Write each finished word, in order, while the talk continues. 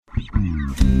Hello,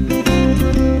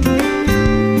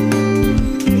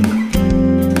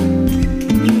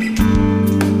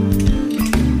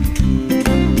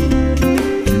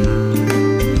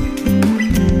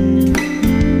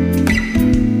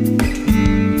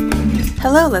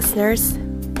 listeners.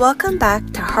 Welcome back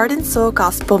to Heart and Soul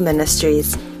Gospel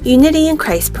Ministries Unity in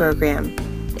Christ program.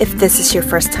 If this is your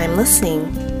first time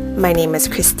listening, my name is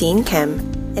Christine Kim,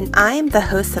 and I am the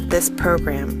host of this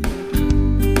program.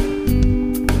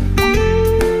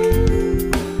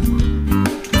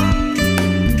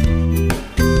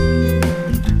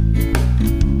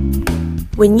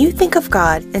 When you think of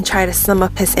God and try to sum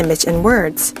up His image in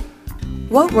words,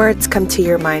 what words come to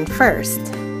your mind first?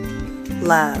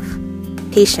 Love,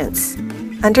 patience,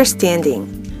 understanding.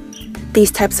 These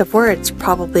types of words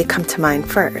probably come to mind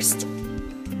first.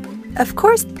 Of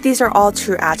course, these are all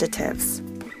true adjectives.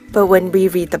 But when we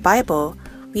read the Bible,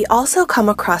 we also come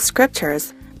across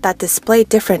scriptures that display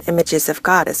different images of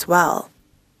God as well.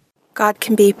 God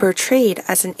can be portrayed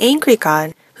as an angry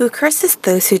God who curses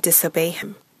those who disobey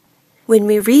Him. When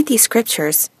we read these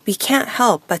scriptures, we can't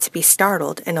help but to be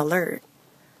startled and alert.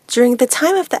 During the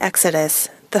time of the Exodus,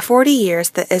 the 40 years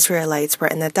the Israelites were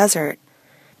in the desert,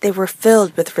 they were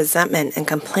filled with resentment and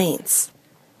complaints.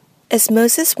 As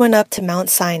Moses went up to Mount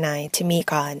Sinai to meet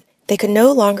God, they could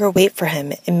no longer wait for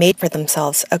Him and made for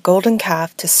themselves a golden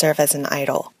calf to serve as an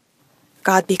idol.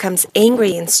 God becomes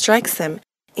angry and strikes them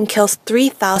and kills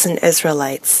 3,000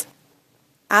 Israelites.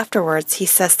 Afterwards, He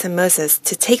says to Moses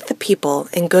to take the people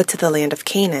and go to the land of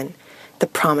Canaan, the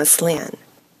promised land.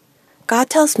 God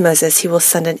tells Moses He will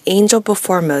send an angel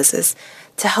before Moses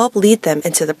to help lead them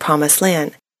into the promised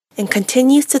land, and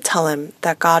continues to tell him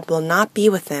that God will not be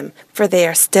with them, for they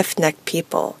are stiff-necked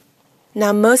people.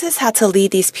 Now Moses had to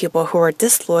lead these people who were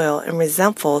disloyal and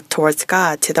resentful towards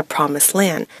God to the promised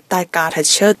land that God had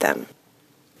showed them.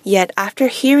 Yet after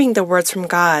hearing the words from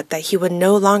God that He would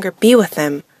no longer be with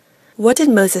them, what did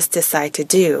Moses decide to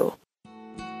do?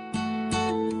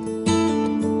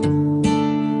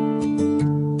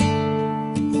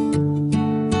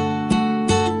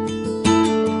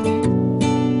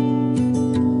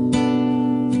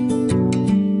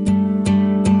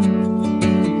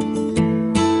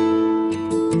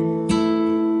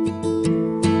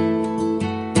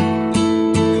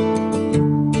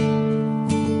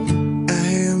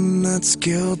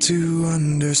 Skill to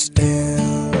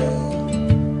understand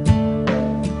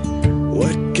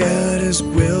what God has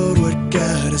willed, what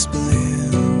God has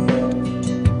planned.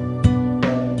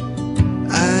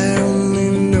 I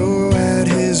only know at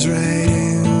His right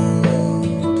hand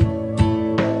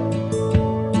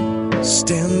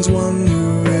stands one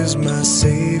who is my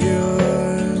Savior.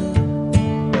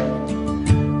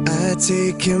 I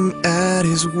take Him at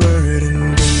His word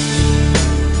and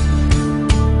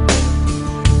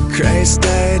Christ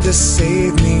died to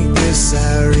save me, this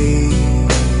I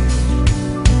read.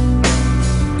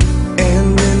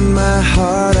 And in my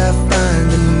heart I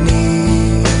find a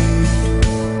need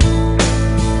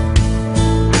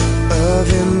of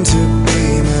Him to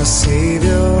be my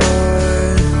Savior,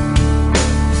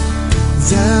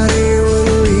 that He would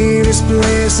leave His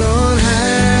place on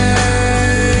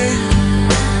high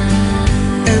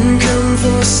and come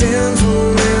for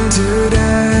sinful men to die.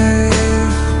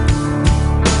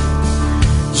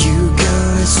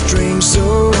 Strange,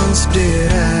 so once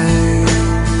did I,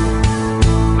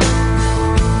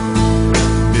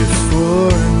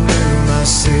 before I knew my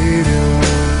Savior.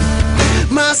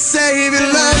 My Savior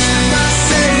loves, my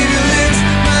Savior lives,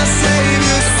 my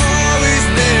Savior's always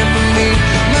there for me.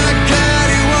 My God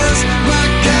He was, my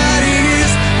God He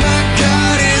is, my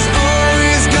God is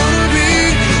always gonna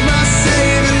be. My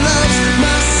Savior loves,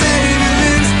 my Savior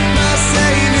lives, my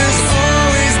Savior's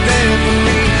always there for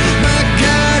me. My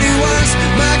God He was,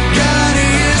 my God He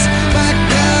is, my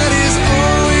God is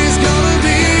always gonna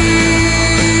be.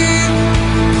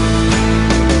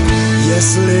 Yes,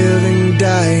 living,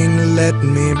 dying, let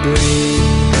me breathe.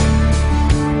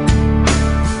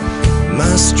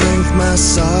 My strength, my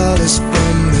solace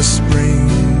from the spring,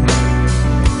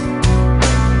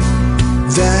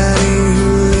 that He who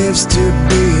lives to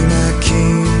be my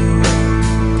King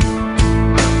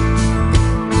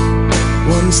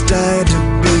once died to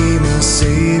be my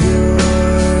Savior,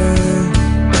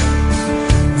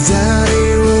 that He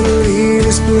will leave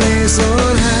His place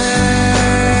on high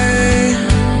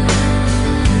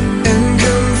and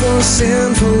come for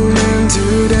sinful men to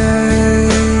die.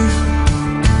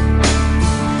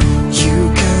 You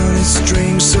counted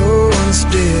strange, so once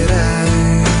did I,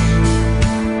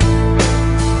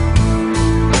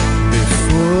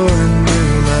 before I knew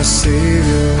my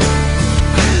Savior.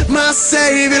 My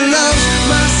Savior loves,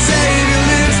 my Savior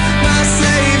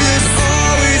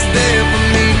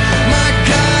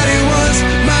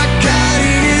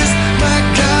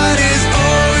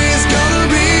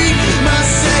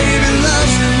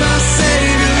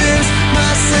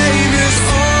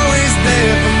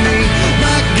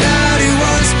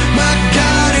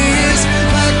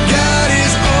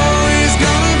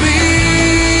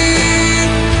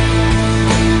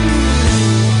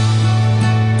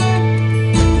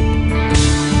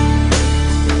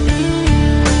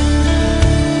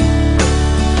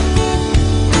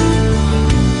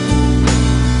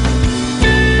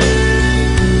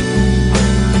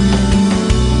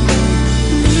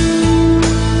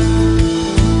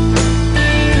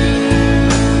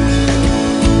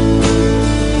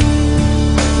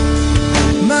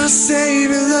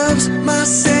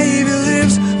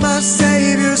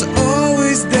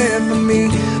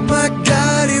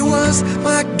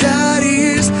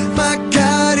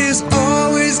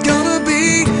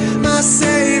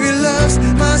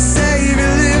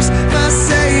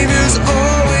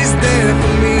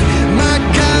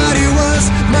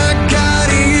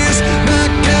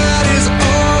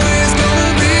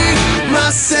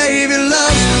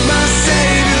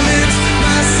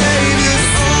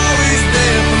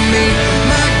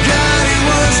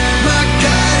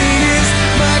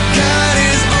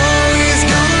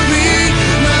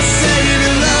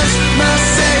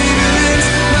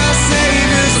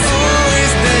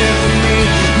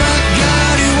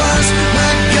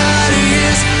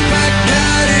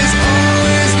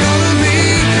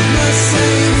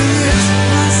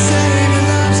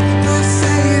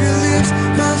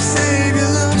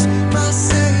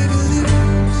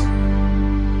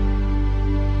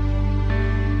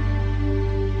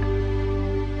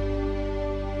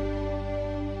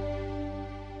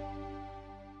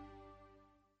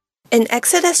In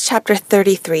Exodus chapter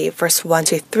 33, verse 1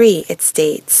 to 3, it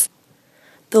states,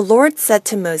 "The Lord said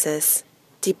to Moses,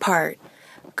 'Depart,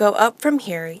 go up from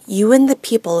here, you and the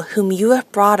people whom you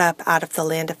have brought up out of the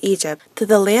land of Egypt, to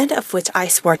the land of which I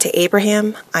swore to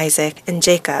Abraham, Isaac, and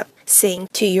Jacob, saying,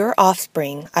 To your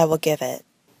offspring I will give it.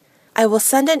 I will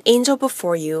send an angel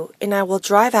before you, and I will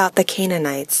drive out the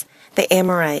Canaanites, the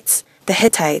Amorites, the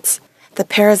Hittites, the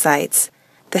Perizzites,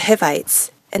 the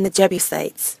Hivites, and the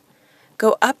Jebusites.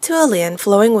 Go up to a land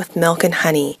flowing with milk and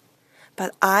honey,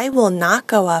 but I will not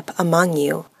go up among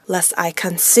you, lest I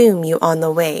consume you on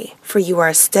the way, for you are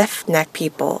a stiff-necked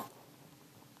people.'"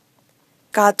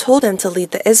 God told him to lead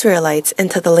the Israelites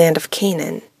into the land of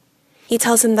Canaan. He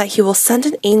tells him that he will send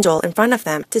an angel in front of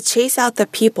them to chase out the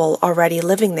people already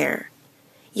living there.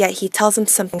 Yet he tells them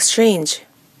something strange,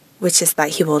 which is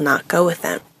that he will not go with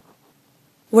them.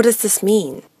 What does this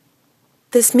mean?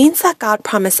 This means that God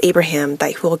promised Abraham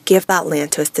that he will give that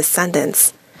land to his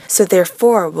descendants, so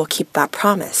therefore will keep that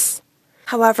promise.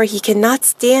 However, he cannot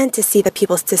stand to see the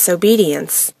people's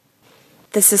disobedience.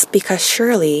 This is because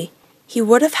surely he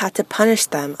would have had to punish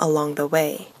them along the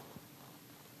way.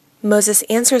 Moses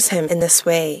answers him in this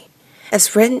way,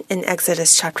 as written in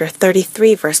Exodus chapter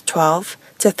 33, verse 12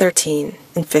 to 13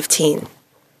 and 15.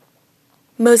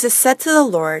 Moses said to the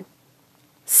Lord,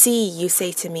 "See, you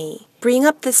say to me, 'Bring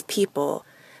up this people,'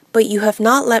 but you have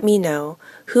not let me know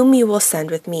whom you will send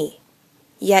with me.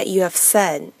 Yet you have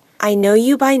said, 'I know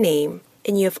you by name,'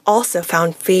 and you have also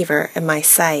found favor in my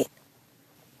sight.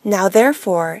 Now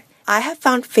therefore, I have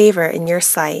found favor in your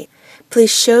sight.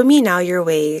 Please show me now your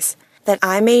ways, that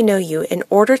I may know you in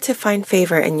order to find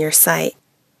favor in your sight.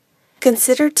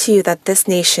 Consider too that this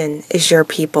nation is your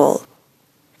people."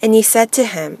 And he said to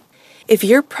him, "If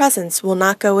your presence will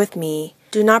not go with me,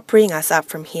 do not bring us up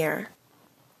from here."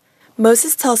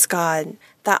 Moses tells God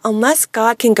that unless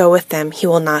God can go with them, he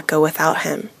will not go without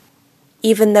him.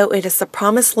 Even though it is the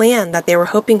promised land that they were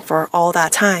hoping for all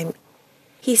that time,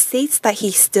 he states that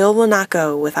he still will not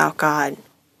go without God.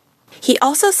 He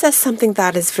also says something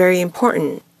that is very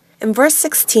important. In verse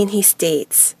 16 he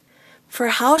states, "For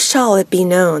how shall it be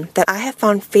known that I have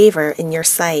found favor in your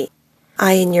sight,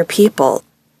 I and your people?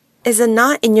 Is it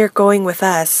not in your going with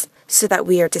us, so that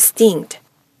we are distinct,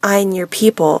 I and your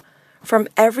people, from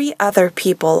every other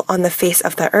people on the face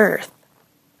of the earth?"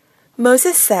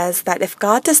 Moses says that if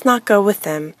God does not go with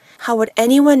them, how would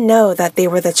anyone know that they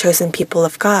were the chosen people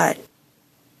of God?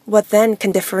 What then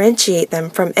can differentiate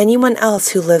them from anyone else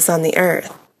who lives on the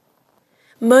earth?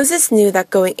 Moses knew that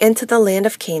going into the land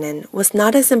of Canaan was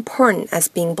not as important as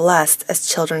being blessed as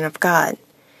children of God,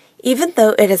 even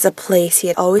though it is a place he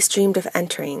had always dreamed of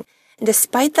entering, and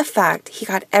despite the fact he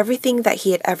got everything that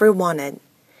he had ever wanted.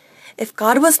 If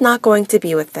God was not going to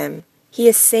be with them, he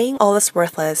is saying all is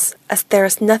worthless, as there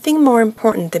is nothing more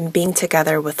important than being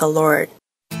together with the Lord.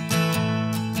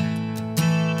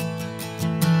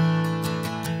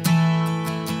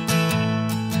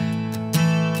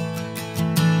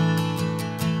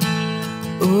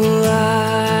 Oh,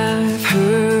 I've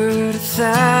heard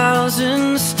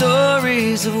 1,000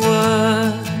 stories of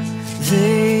what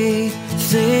they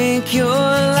think you're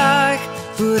like,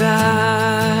 but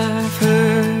I've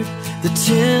heard the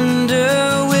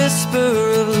tender whisper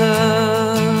of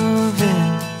love in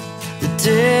the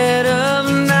dead of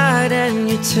night, and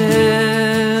you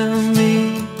tell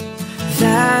me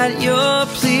that you're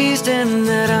pleased and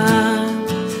that I'm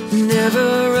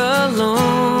never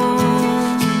alone.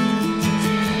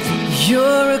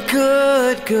 You're a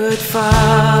good, good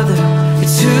father.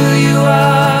 It's who you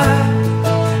are.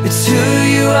 It's who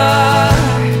you are.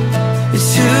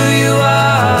 It's who you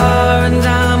are, and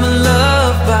I'm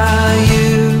loved by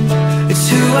you. It's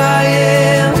who I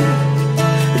am.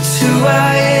 It's who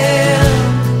I am.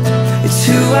 It's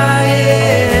who I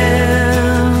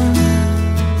am.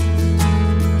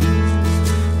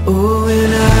 Oh,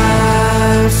 and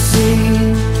I've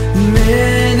seen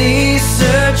many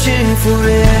searching for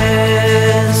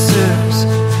answers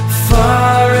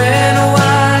far and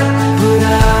wide, but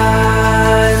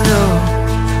I know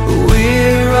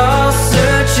we're all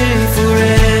searching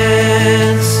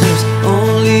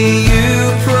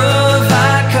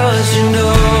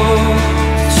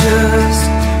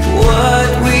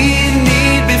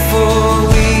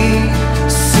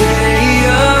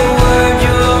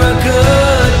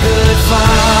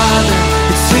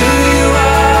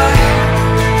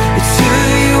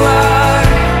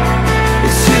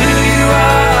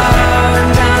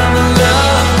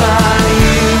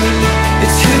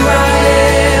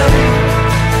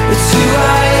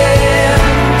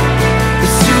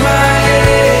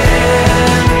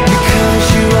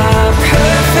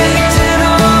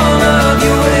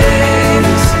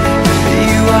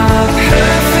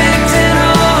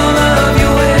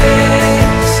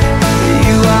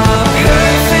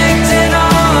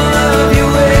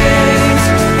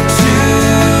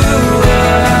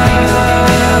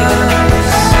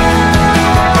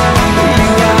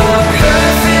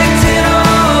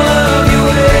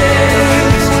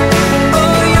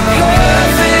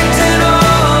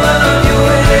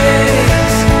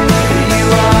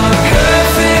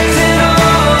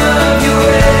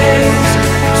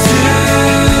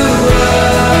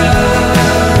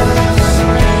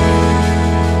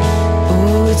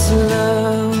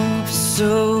love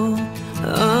so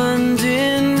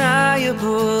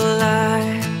undeniable,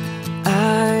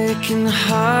 I can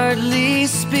hardly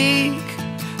speak.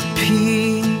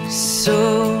 Peace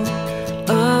so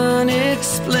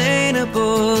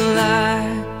unexplainable,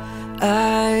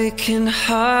 I can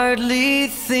hardly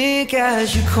think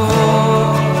as you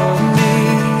call me.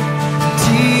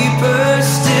 Deeper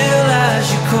still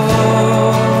as you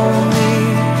call me.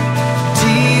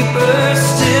 Deeper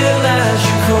still as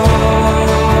you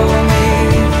call me.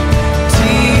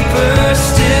 Deeper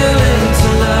still into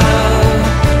love.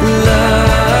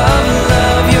 Love,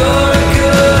 love, you're a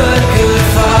good, good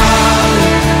Father.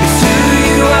 It's who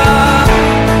you are.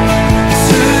 It's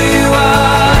who you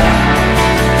are.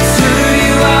 It's who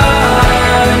you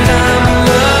are. And I'm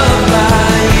loved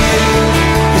by you.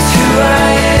 It's who I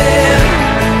am.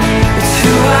 It's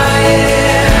who I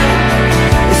am.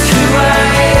 It's who I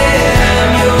am.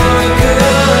 You're a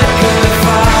good, good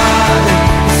Father.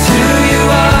 It's who you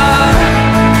are.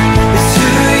 It's who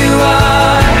you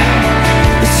are.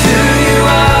 It's who you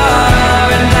are.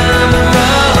 And I'm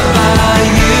loved by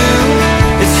you.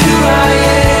 It's who I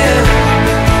am.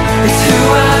 It's who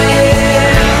I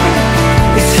am.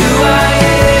 It's who I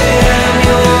am.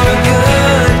 You're a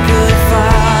good, good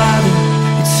Father.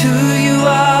 It's who you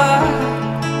are.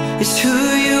 It's who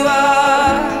you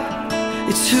are.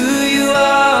 It's who you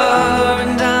are.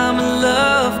 And I'm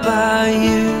loved by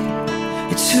you.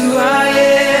 It's who I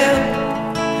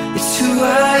am. It's who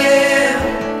I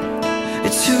am.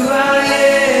 It's who I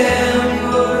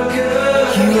am. You're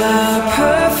good. You are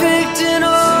perfect in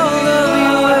all of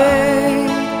your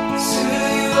ways. It's who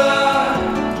you are.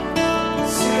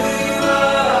 It's who you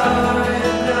are.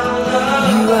 And I'm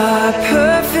loved. You are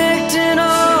perfect in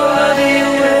all of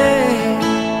your ways.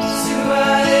 It's who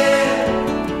I am.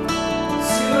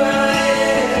 It's who I am.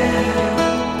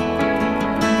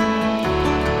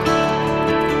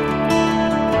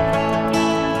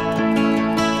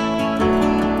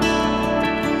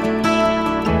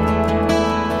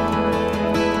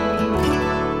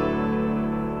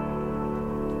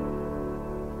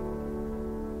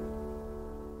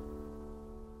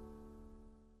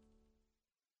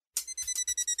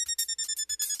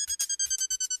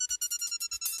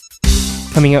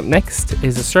 Coming up next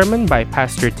is a sermon by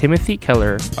Pastor Timothy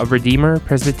Keller of Redeemer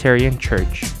Presbyterian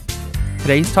Church.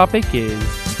 Today's topic is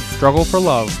Struggle for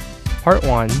Love, Part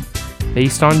 1,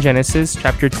 based on Genesis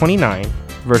chapter 29,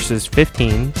 verses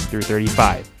 15 through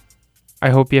 35. I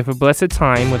hope you have a blessed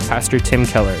time with Pastor Tim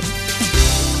Keller.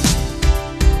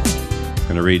 I'm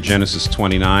going to read Genesis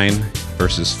 29,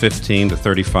 verses 15 to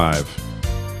 35.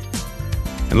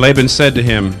 And Laban said to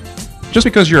him, "Just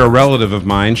because you're a relative of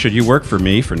mine, should you work for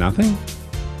me for nothing?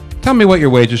 Tell me what your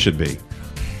wages should be."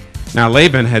 Now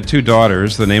Laban had 2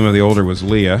 daughters. The name of the older was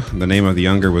Leah, and the name of the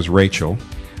younger was Rachel.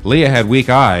 Leah had weak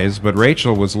eyes, but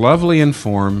Rachel was lovely in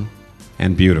form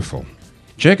and beautiful.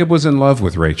 Jacob was in love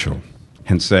with Rachel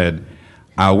and said,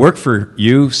 "I'll work for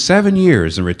you 7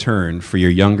 years in return for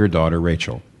your younger daughter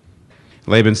Rachel."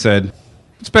 Laban said,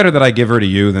 "It's better that I give her to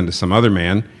you than to some other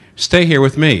man. Stay here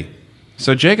with me."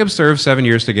 So Jacob served 7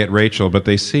 years to get Rachel, but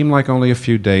they seemed like only a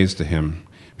few days to him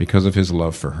because of his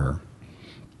love for her.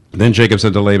 Then Jacob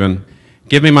said to Laban,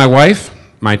 "Give me my wife,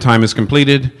 my time is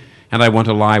completed, and I want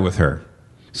to lie with her."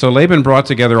 So Laban brought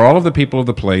together all of the people of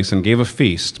the place and gave a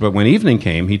feast. But when evening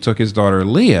came, he took his daughter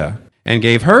Leah and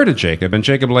gave her to Jacob, and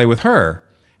Jacob lay with her.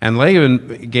 And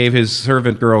Laban gave his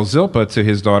servant girl Zilpah to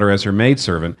his daughter as her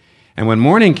maidservant. And when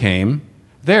morning came,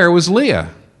 there was Leah.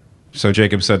 So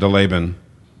Jacob said to Laban,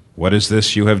 "What is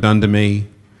this you have done to me?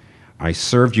 I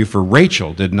served you for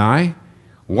Rachel, didn't I?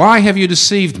 Why have you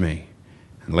deceived me?"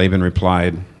 And Laban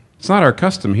replied, "It's not our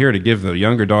custom here to give the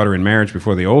younger daughter in marriage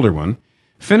before the older one.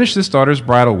 Finish this daughter's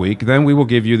bridal week, then we will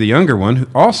give you the younger one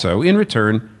also in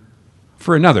return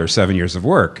for another 7 years of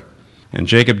work." And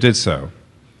Jacob did so.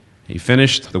 He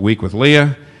finished the week with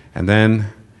Leah, and then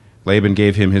Laban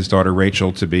gave him his daughter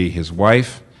Rachel to be his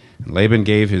wife. And Laban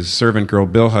gave his servant girl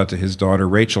Bilhah to his daughter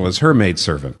Rachel as her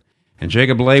maidservant. And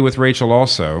Jacob lay with Rachel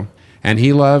also, and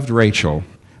he loved Rachel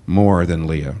more than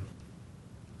Leah.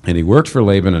 And he worked for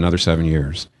Laban another 7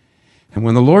 years. And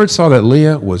when the Lord saw that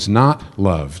Leah was not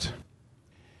loved,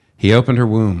 he opened her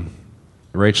womb.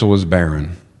 Rachel was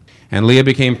barren. And Leah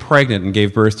became pregnant and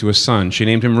gave birth to a son. She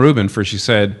named him Reuben, for she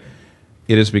said,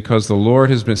 "It is because the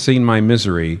Lord has seen my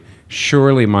misery.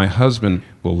 Surely my husband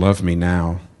will love me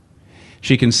now."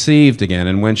 She conceived again,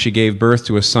 and when she gave birth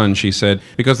to a son, she said,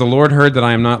 "Because the Lord heard that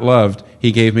I am not loved,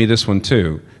 he gave me this one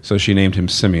too." So she named him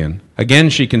Simeon. Again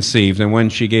she conceived, and when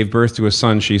she gave birth to a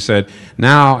son, she said,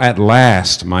 "Now at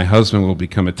last my husband will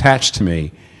become attached to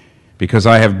me, because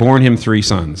I have borne him 3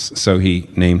 sons. So he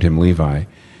named him Levi.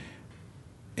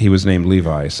 He was named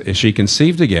Levi. She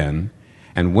conceived again,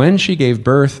 and when she gave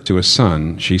birth to a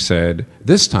son, she said,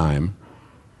 "This time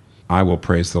I will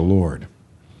praise the Lord."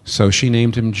 So she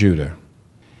named him Judah.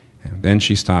 And then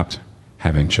she stopped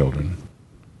having children.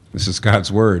 This is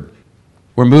God's word.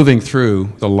 We're moving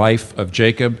through the life of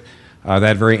Jacob,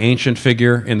 that very ancient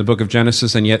figure in the book of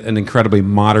Genesis, and yet an incredibly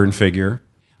modern figure.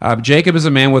 Jacob is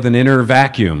a man with an inner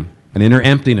vacuum, an inner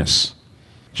emptiness.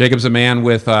 Jacob's a man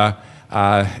with,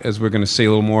 as we're going to see a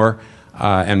little more,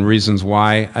 and reasons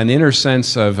why, an inner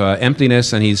sense of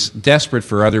emptiness, and he's desperate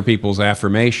for other people's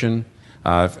affirmation,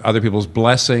 other people's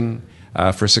blessing,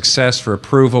 for success, for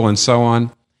approval, and so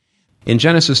on. In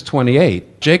Genesis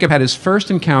 28, Jacob had his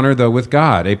first encounter, though, with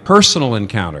God, a personal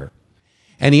encounter.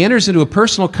 And he enters into a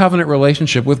personal covenant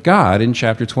relationship with God in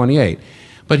chapter 28.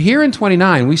 But here in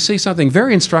 29, we see something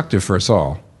very instructive for us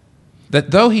all. That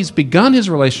though he's begun his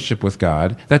relationship with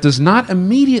God, that does not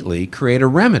immediately create a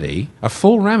remedy, a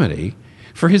full remedy,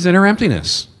 for his inner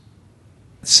emptiness.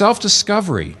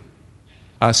 Self-discovery,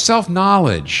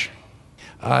 self-knowledge,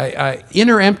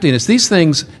 inner emptiness, these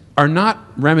things are not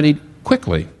remedied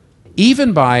quickly,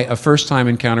 even by a first-time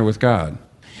encounter with God.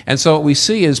 And so what we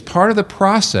see is part of the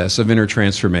process of inner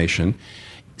transformation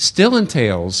still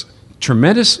entails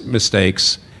tremendous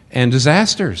mistakes and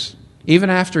disasters, even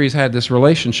after he's had this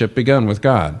relationship begun with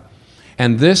God.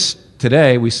 And this,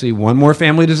 today, we see one more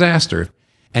family disaster.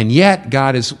 And yet,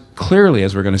 God is clearly,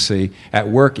 as we're going to see, at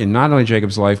work in not only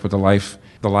Jacob's life, but the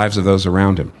lives of those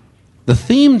around him. The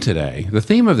theme today, the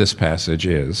theme of this passage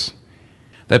is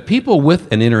that people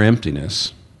with an inner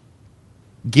emptiness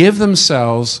give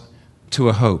themselves to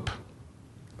a hope.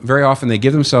 Very often they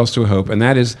give themselves to a hope, and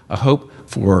that is a hope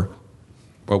for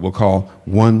what we'll call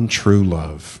one true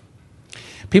love.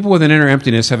 People with an inner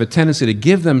emptiness have a tendency to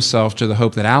give themselves to the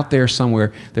hope that out there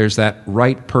somewhere there's that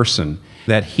right person,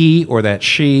 that he or that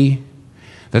she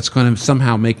that's going to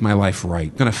somehow make my life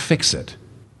right, going to fix it.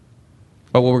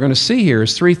 But what we're going to see here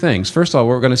is 3 things. First of all,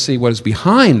 we're going to see what is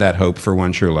behind that hope for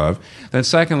one true love. Then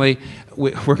secondly,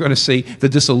 we're going to see the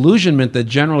disillusionment that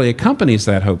generally accompanies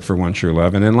that hope for one true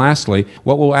love. And then lastly,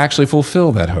 what will actually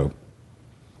fulfill that hope.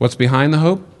 What's behind the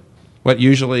hope? What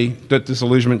usually, the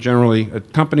disillusionment generally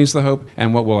accompanies the hope,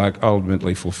 and what will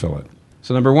ultimately fulfill it.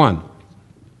 So number 1,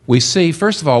 we see,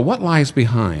 first of all, what lies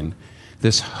behind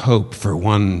this hope for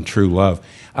one true love.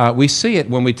 We see it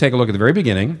when we take a look at the very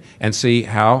beginning and see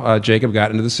how Jacob got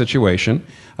into the situation.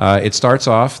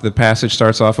 The passage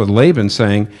starts off with Laban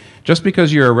saying, "Just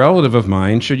because you're a relative of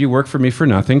mine, should you work for me for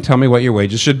nothing? Tell me what your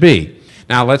wages should be."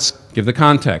 Now let's give the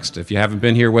context. If you haven't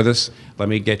been here with us, let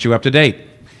me get you up to date.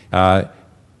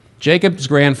 Jacob's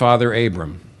grandfather,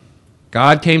 Abram.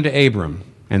 God came to Abram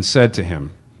and said to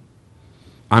him,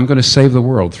 "I'm going to save the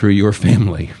world through your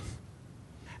family.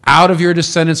 Out of your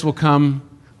descendants will come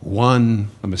one,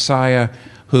 a Messiah,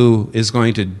 who is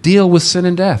going to deal with sin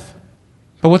and death."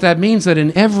 But what that means that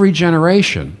in every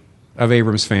generation of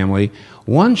Abram's family,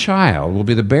 one child will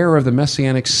be the bearer of the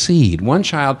messianic seed. One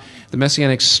child, the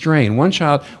messianic strain. One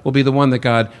child will be the one that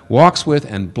God walks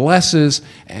with and blesses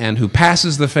and who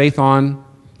passes the faith on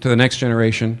to the next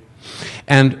generation.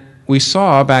 And we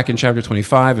saw back in chapter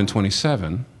 25 and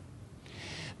 27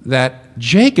 that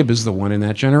Jacob is the one in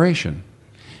that generation.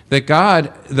 That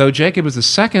God, though Jacob is the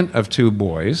second of 2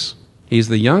 boys, he's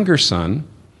the younger son,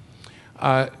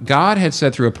 God had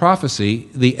said through a prophecy,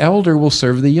 the elder will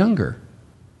serve the younger.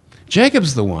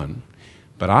 Jacob's the one.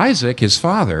 But Isaac, his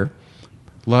father,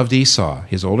 loved Esau,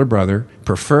 his older brother,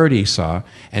 preferred Esau,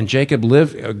 and Jacob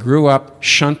grew up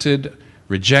shunted,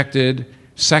 rejected,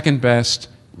 second best,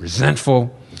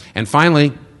 resentful. And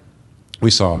finally,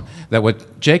 we saw that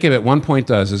what Jacob at one point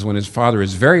does is when his father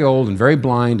is very old and very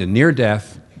blind and near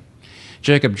death,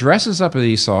 Jacob dresses up as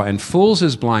Esau and fools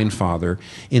his blind father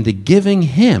into giving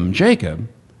him, Jacob,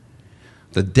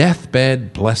 the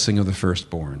deathbed blessing of the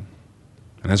firstborn.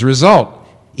 And as a result,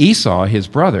 Esau, his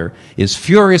brother, is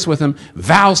furious with him,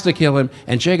 vows to kill him,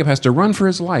 and Jacob has to run for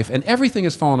his life, and everything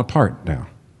has fallen apart now.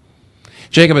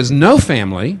 Jacob has no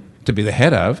family to be the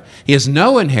head of. He has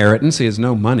no inheritance. He has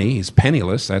no money. He's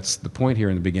penniless. That's the point here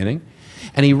in the beginning.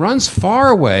 And he runs far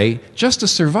away just to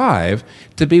survive,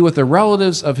 to be with the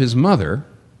relatives of his mother,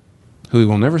 who he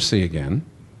will never see again,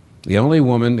 the only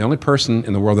woman, the only person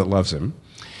in the world that loves him.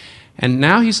 And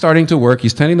now he's starting to work.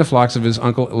 He's tending the flocks of his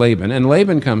uncle Laban. And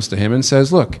Laban comes to him and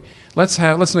says, "Look, let's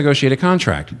negotiate a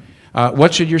contract.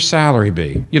 What should your salary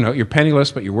be? You know, you're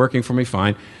penniless, but you're working for me,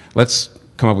 fine. Let's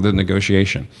come up with a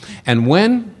negotiation." And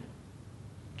when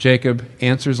Jacob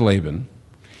answers Laban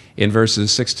in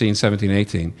verses 16, 17,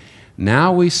 18,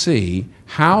 now we see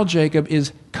how Jacob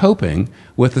is coping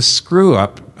with the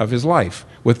screw-up of his life,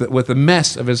 with the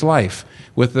mess of his life,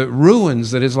 with the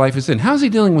ruins that his life is in? How's he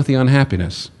dealing with the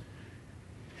unhappiness?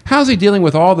 How's he dealing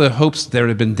with all the hopes that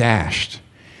have been dashed?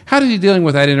 How is he dealing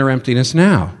with that inner emptiness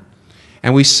now?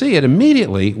 And we see it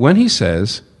immediately when he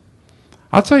says,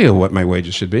 I'll tell you what my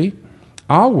wages should be.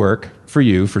 I'll work for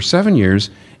you for 7 years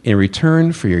in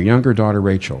return for your younger daughter,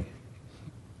 Rachel.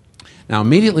 Now,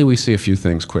 immediately we see a few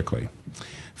things quickly.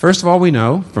 First of all, we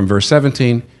know from verse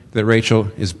 17 that Rachel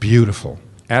is beautiful,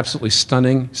 absolutely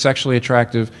stunning, sexually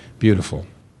attractive, beautiful.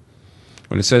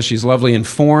 When it says she's lovely in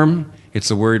form, it's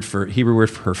the Hebrew word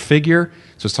for her figure,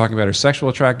 so it's talking about her sexual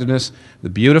attractiveness. The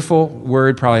beautiful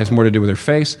word probably has more to do with her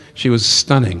face. She was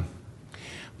stunning.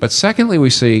 But secondly, we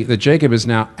see that Jacob is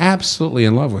now absolutely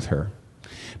in love with her,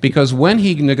 because when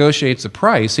he negotiates the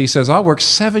price, he says, I'll work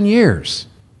 7 years.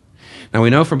 Now, we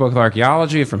know from both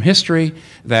archaeology and from history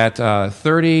that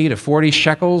 30 to 40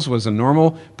 shekels was a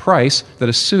normal price that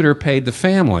a suitor paid the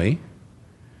family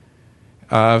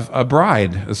of a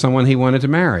bride, of someone he wanted to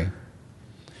marry.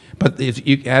 But if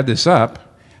you add this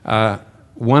up,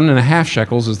 1.5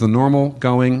 shekels is the normal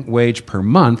going wage per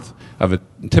month of a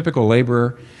typical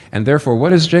laborer, and therefore,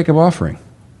 what is Jacob offering?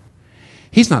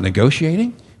 He's not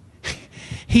negotiating.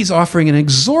 He's offering an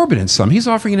exorbitant sum. He's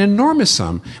offering an enormous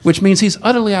sum, which means he's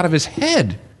utterly out of his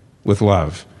head with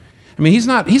love. I mean, he's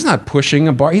not pushing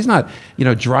a bar. He's not,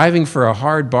 driving for a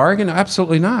hard bargain.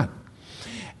 Absolutely not.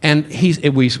 And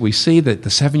we see that the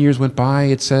 7 years went by.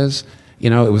 It says, it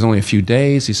was only a few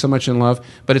days. He's so much in love.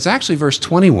 But it's actually verse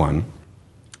 21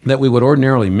 that we would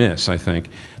ordinarily miss, I think,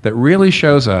 that really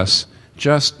shows us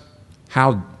just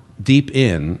how deep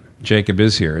in Jacob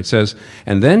is here. It says,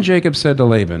 and then Jacob said to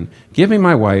Laban, give me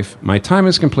my wife, my time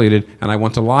is completed, and I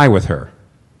want to lie with her.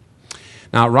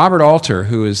 Now, Robert Alter,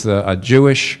 who is a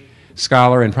Jewish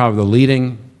scholar and probably the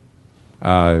leading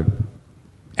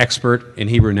expert in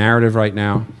Hebrew narrative right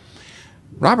now,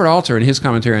 Robert Alter, in his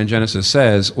commentary on Genesis,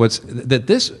 says that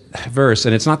this verse,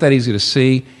 and it's not that easy to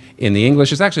see in the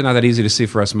English, it's actually not that easy to see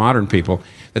for us modern people,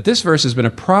 that this verse has been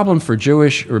a problem for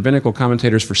Jewish rabbinical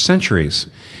commentators for centuries.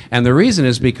 And the reason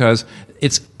is because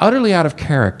it's utterly out of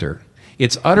character.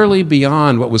 It's utterly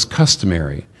beyond what was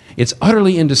customary. It's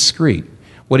utterly indiscreet.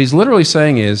 What he's literally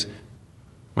saying is,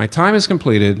 my time is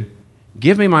completed,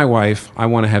 give me my wife, I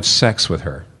want to have sex with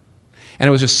her. And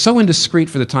it was just so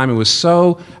indiscreet for the time. It was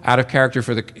so out of character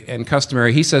and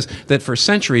customary. He says that for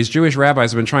centuries, Jewish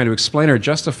rabbis have been trying to explain or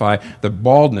justify the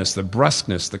baldness, the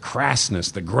brusqueness, the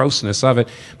crassness, the grossness of it.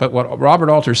 But what Robert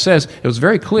Alter says, it was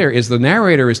very clear, is the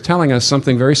narrator is telling us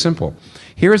something very simple.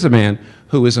 Here is a man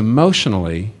who is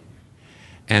emotionally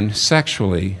and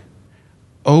sexually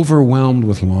overwhelmed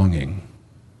with longing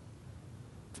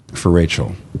for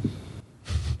Rachel.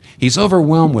 He's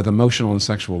overwhelmed with emotional and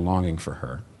sexual longing for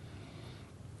her.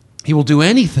 He will do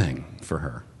anything for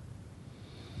her.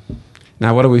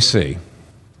 Now, what do we see?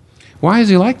 Why is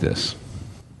he like this?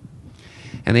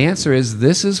 And the answer is,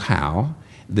 this is how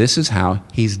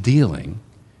he's dealing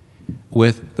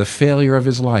with the failure of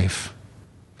his life.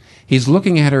 He's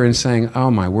looking at her and saying, oh,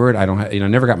 my word, I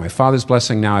never got my father's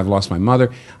blessing. Now I've lost my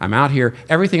mother. I'm out here.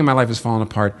 Everything in my life has fallen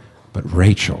apart. But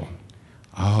Rachel,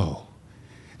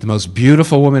 the most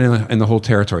beautiful woman in the whole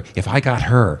territory. If I got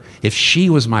her, if she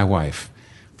was my wife,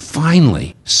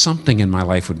 finally, something in my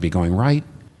life would be going right.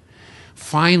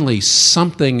 Finally, be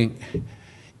something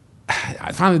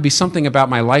about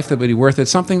my life that would be worth it.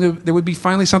 There would be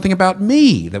finally something about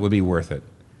me that would be worth it.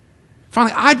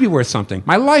 Finally, I'd be worth something.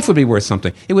 My life would be worth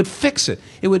something. It would fix it.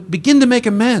 It would begin to make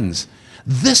amends.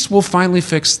 This will finally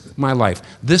fix my life.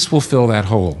 This will fill that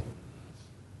hole.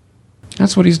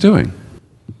 That's what he's doing.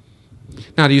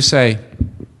 Now, do you say,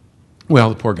 well,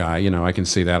 the poor guy, I can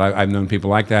see that. I've known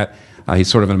people like that. He's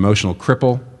sort of an emotional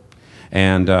cripple,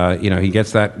 and he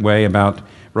gets that way about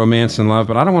romance and love,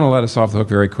 but I don't want to let us off the hook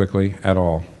very quickly at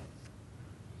all.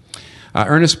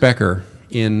 Ernest Becker,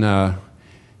 in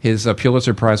his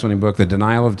Pulitzer Prize-winning book, The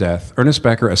Denial of Death, Ernest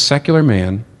Becker, a secular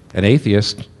man, an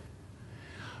atheist,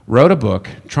 wrote a book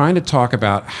trying to talk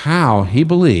about how he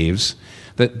believes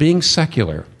that being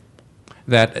secular,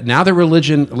 that now the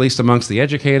religion, at least amongst the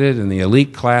educated and the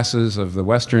elite classes of the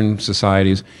Western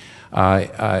societies,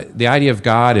 the idea of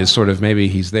God is sort of maybe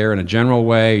he's there in a general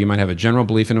way, you might have a general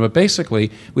belief in him, but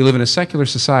basically we live in a secular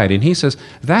society, and he says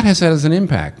that has had an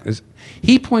impact.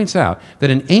 He points out that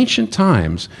in ancient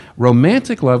times,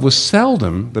 romantic love was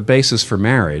seldom the basis for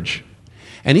marriage,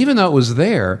 and even though it was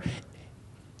there,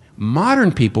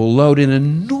 modern people load an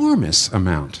enormous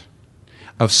amount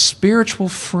of spiritual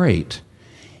freight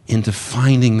into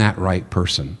finding that right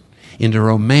person, into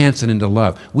romance and into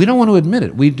love. We don't want to admit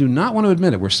it. We do not want to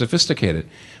admit it. We're sophisticated.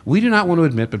 We do not want to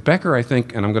admit, but Becker, I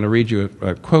think, and I'm going to read you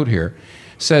a quote here,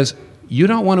 says, you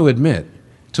don't want to admit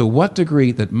to what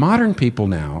degree that modern people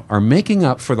now are making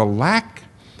up for the lack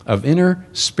of inner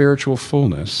spiritual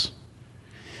fullness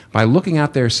by looking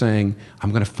out there saying,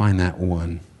 I'm going to find that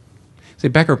one. See,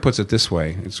 Becker puts it this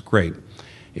way. It's great.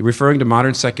 Referring to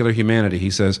modern secular humanity, he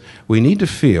says, we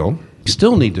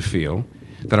still need to feel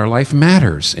that our life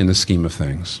matters in the scheme of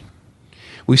things.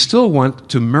 We still want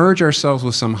to merge ourselves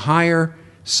with some higher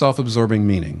self-absorbing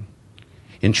meaning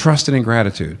in trust and in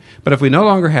gratitude. But if we no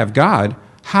longer have God,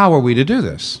 how are we to do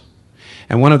this?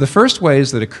 And one of the first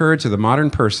ways that occurred to the modern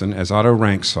person, as Otto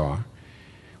Rank saw,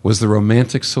 was the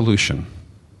romantic solution.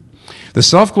 The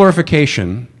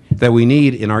self-glorification that we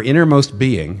need in our innermost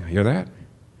being, hear that?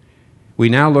 We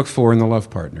now look for in the love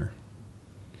partner.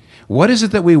 What is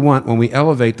it that we want when we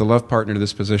elevate the love partner to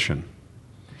this position?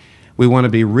 We want to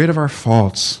be rid of our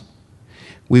faults.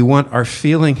 We want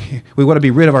to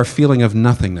be rid of our feeling of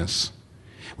nothingness.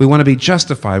 We want to be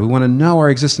justified. We want to know our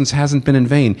existence hasn't been in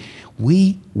vain.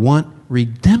 We want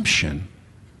redemption,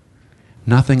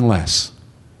 nothing less.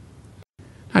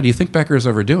 Now, do you think Becker is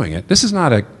overdoing it? This is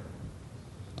not a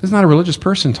religious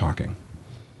person talking.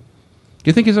 Do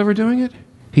you think he's overdoing it?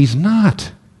 He's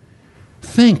not.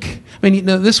 Think. I mean,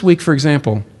 this week, for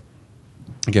example,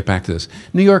 I'll get back to this.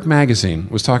 New York Magazine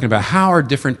was talking about how are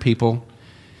different people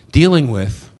dealing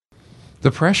with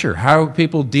the pressure. How are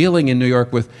people dealing in New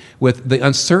York with the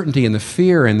uncertainty and the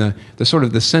fear and the sort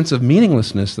of the sense of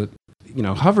meaninglessness that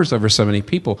hovers over so many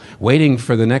people, waiting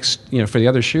for the next, for the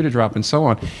other shoe to drop and so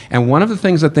on. And one of the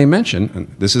things that they mentioned, and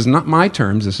this is not my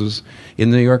terms, this was in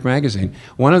the New York Magazine,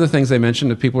 one of the things they mentioned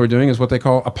that people are doing is what they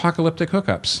call apocalyptic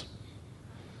hookups.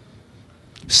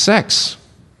 Sex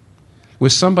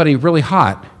with somebody really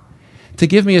hot to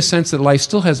give me a sense that life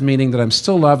still has meaning, that I'm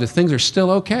still loved, that things are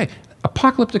still okay.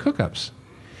 Apocalyptic hookups.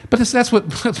 But that's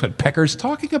what Becker's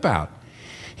talking about.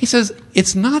 He says,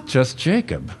 it's not just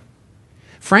Jacob.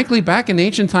 Frankly, back in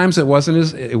ancient times, it wasn't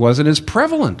as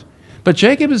prevalent. But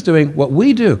Jacob is doing what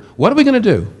we do. What are we going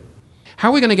to do? How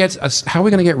are we going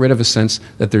to get rid of a sense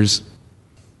that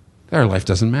our life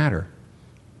doesn't matter?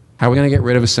 How are we going to get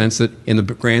rid of a sense that in the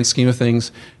grand scheme of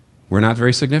things, we're not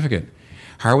very significant?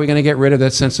 How are we going to get rid of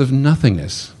that sense of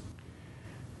nothingness?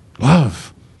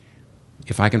 Love.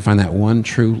 If I can find that one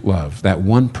true love, that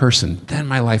one person, then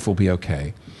my life will be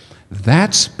okay.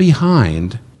 That's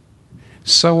behind,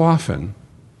 so often,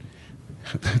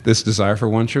 this desire for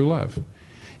one true love,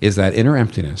 is that inner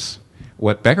emptiness,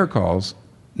 what Becker calls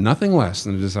nothing less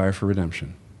than a desire for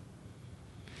redemption.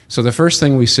 So the first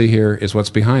thing we see here is what's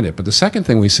behind it. But the second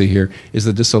thing we see here is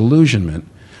the disillusionment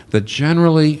that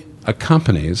generally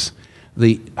accompanies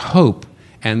the hope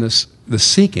and the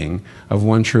seeking of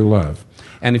one true love.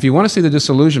 And if you want to see the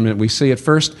disillusionment, we see it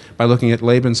first by looking at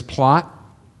Laban's plot,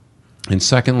 and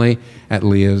secondly, at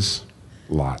Leah's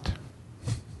lot.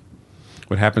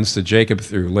 What happens to Jacob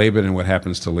through Laban and what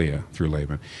happens to Leah through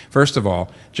Laban. First of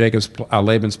all,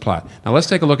 Laban's plot. Now let's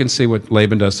take a look and see what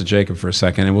Laban does to Jacob for a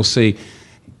second, and we'll see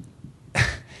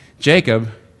Jacob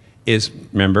is,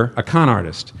 remember, a con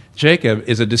artist. Jacob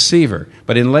is a deceiver,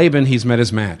 but in Laban he's met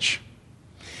his match.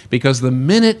 Because the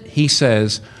minute he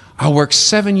says, I'll work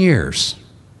 7 years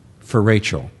for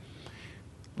Rachel,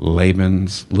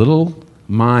 Laban's little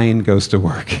mind goes to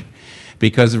work.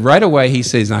 Because right away he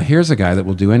says, now here's a guy that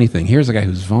will do anything. Here's a guy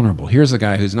who's vulnerable. Here's a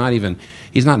guy who's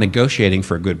he's not negotiating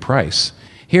for a good price.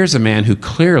 Here's a man who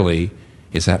clearly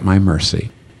is at my mercy.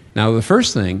 Now the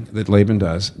first thing that Laban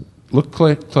does, look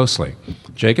closely.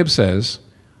 Jacob says,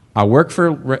 I'll work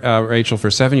for Rachel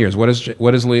for 7 years. What does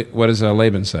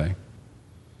Laban say?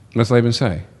 What does Laban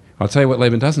say? I'll tell you what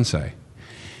Laban doesn't say.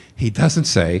 He doesn't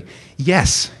say,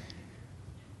 yes.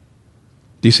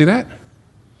 Do you see that?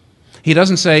 He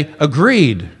doesn't say,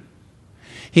 agreed.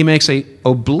 He makes a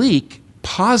oblique,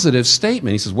 positive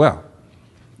statement. He says, well,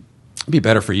 it'd be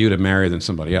better for you to marry than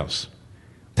somebody else.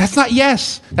 That's not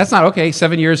yes. That's not, okay,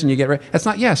 7 years and you get ready. That's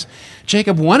not yes.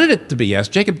 Jacob wanted it to be yes.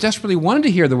 Jacob desperately wanted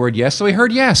to hear the word yes, so he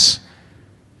heard yes.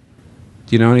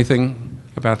 Do you know anything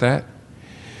about that?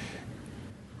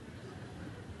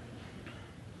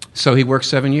 So he works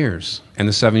 7 years, and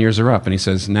the 7 years are up, and he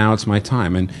says, now it's my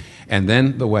time. And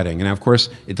then the wedding. And of course,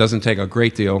 it doesn't take a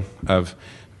great deal of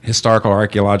historical or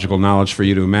archaeological knowledge for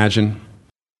you to imagine.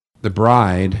 The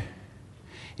bride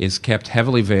is kept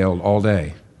heavily veiled all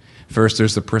day. First,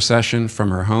 there's the procession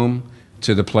from her home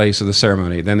to the place of the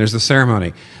ceremony. Then there's the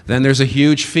ceremony. Then there's a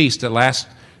huge feast that lasts,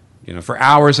 for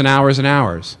hours and hours and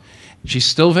hours. She's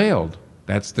still veiled.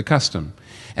 That's the custom.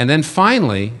 And then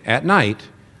finally, at night,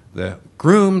 The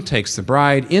groom takes the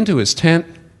bride into his tent.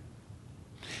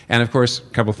 And, of course, a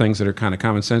couple things that are kind of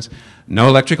common sense. No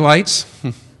electric lights.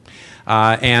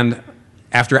 And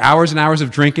after hours and hours of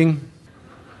drinking,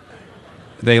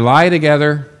 they lie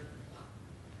together.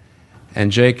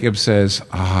 And Jacob says,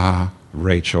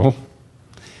 Rachel.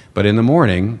 But in the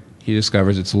morning, he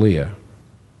discovers it's Leah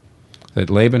that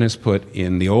Laban has put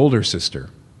in the older sister.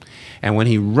 And when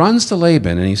he runs to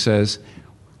Laban and he says,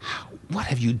 what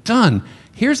have you done?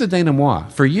 Here's the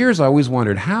denouement. For years I always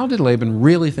wondered, how did Laban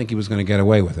really think he was going to get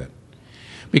away with it?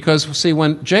 Because, see,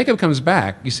 when Jacob comes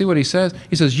back, you see what he says?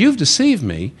 He says, you've deceived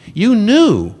me. You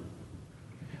knew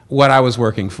what I was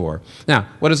working for. Now,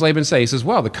 what does Laban say? He says,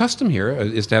 well, the custom here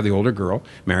is to have the older girl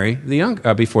marry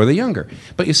the before the younger.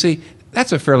 But you see,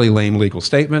 that's a fairly lame legal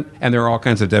statement, and there are all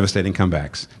kinds of devastating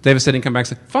comebacks. Devastating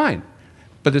comebacks, fine,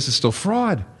 but this is still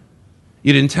fraud.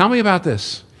 You didn't tell me about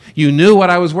this. You knew what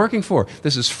I was working for.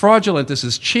 This is fraudulent. This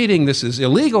is cheating. This is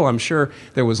illegal. I'm sure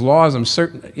there was laws. I'm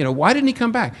certain. Why didn't he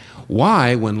come back?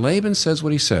 Why, when Laban says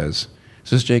what he says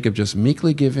Jacob just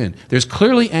meekly give in? There's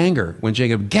clearly anger when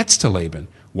Jacob gets to Laban.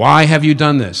 Why have you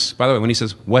done this? By the way, when he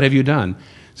says, what have you done?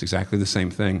 It's exactly the same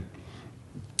thing.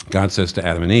 God says to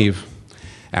Adam and Eve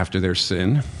after their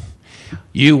sin,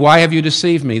 why have you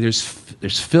deceived me? He's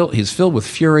filled with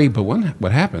fury, but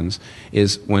what happens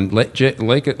is when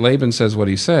Laban says what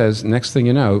he says, next thing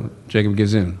you know, Jacob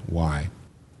gives in. Why?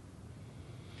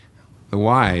 The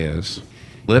why is,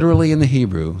 literally in the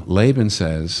Hebrew, Laban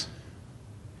says,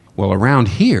 well, around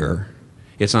here,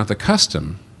 it's not the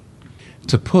custom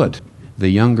to put the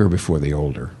younger before the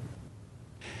older.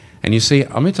 And you see,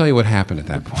 let me tell you what happened at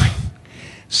that point.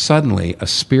 Suddenly, a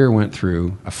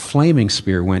flaming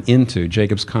spear went into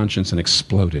Jacob's conscience and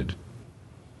exploded.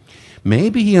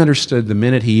 Maybe he understood the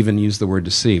minute he even used the word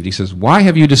deceived. He says, why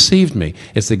have you deceived me?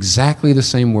 It's exactly the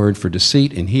same word for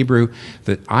deceit in Hebrew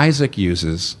that Isaac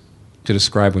uses to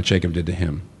describe what Jacob did to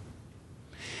him.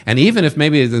 And even if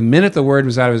maybe the minute the word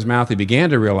was out of his mouth, he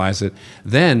began to realize it,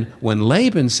 then when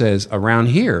Laban says, around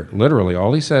here, literally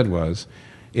all he said was,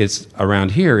 it's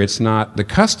around here, it's not the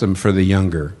custom for the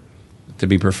younger to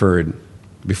be preferred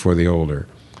before the older.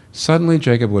 Suddenly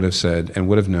Jacob would have said and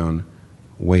would have known,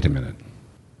 wait a minute.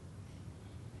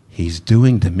 He's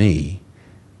doing to me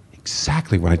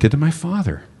exactly what I did to my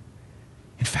father.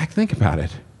 In fact, think about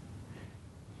it.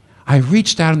 I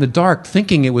reached out in the dark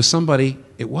thinking it was somebody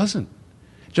it wasn't.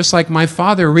 Just like my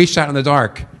father reached out in the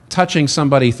dark, touching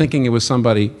somebody, thinking it was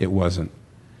somebody it wasn't.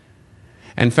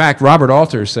 In fact, Robert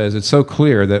Alter says it's so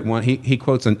clear that when he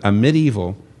quotes a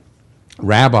medieval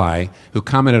rabbi who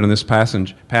commented on this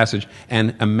passage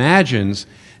and imagines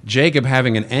Jacob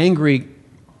having an angry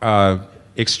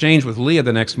exchange with Leah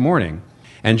the next morning.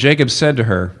 And Jacob said to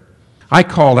her, I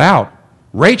called out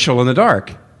Rachel in the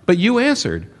dark, but you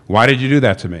answered. Why did you do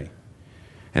that to me?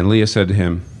 And Leah said to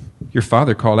him, your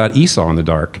father called out Esau in the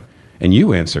dark, and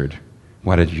you answered.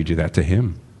 Why did you do that to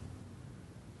him?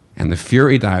 And the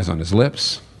fury dies on his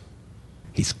lips.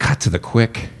 He's cut to the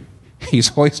quick. He's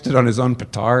hoisted on his own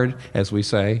petard, as we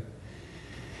say.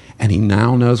 And he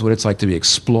now knows what it's like to be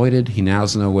exploited. He now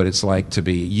knows what it's like to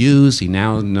be used. He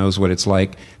now knows what it's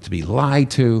like to be lied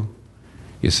to.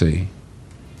 You see,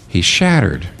 he's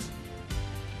shattered.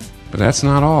 But that's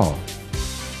not all.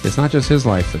 It's not just his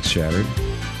life that's shattered.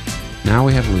 Now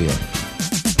we have Leah.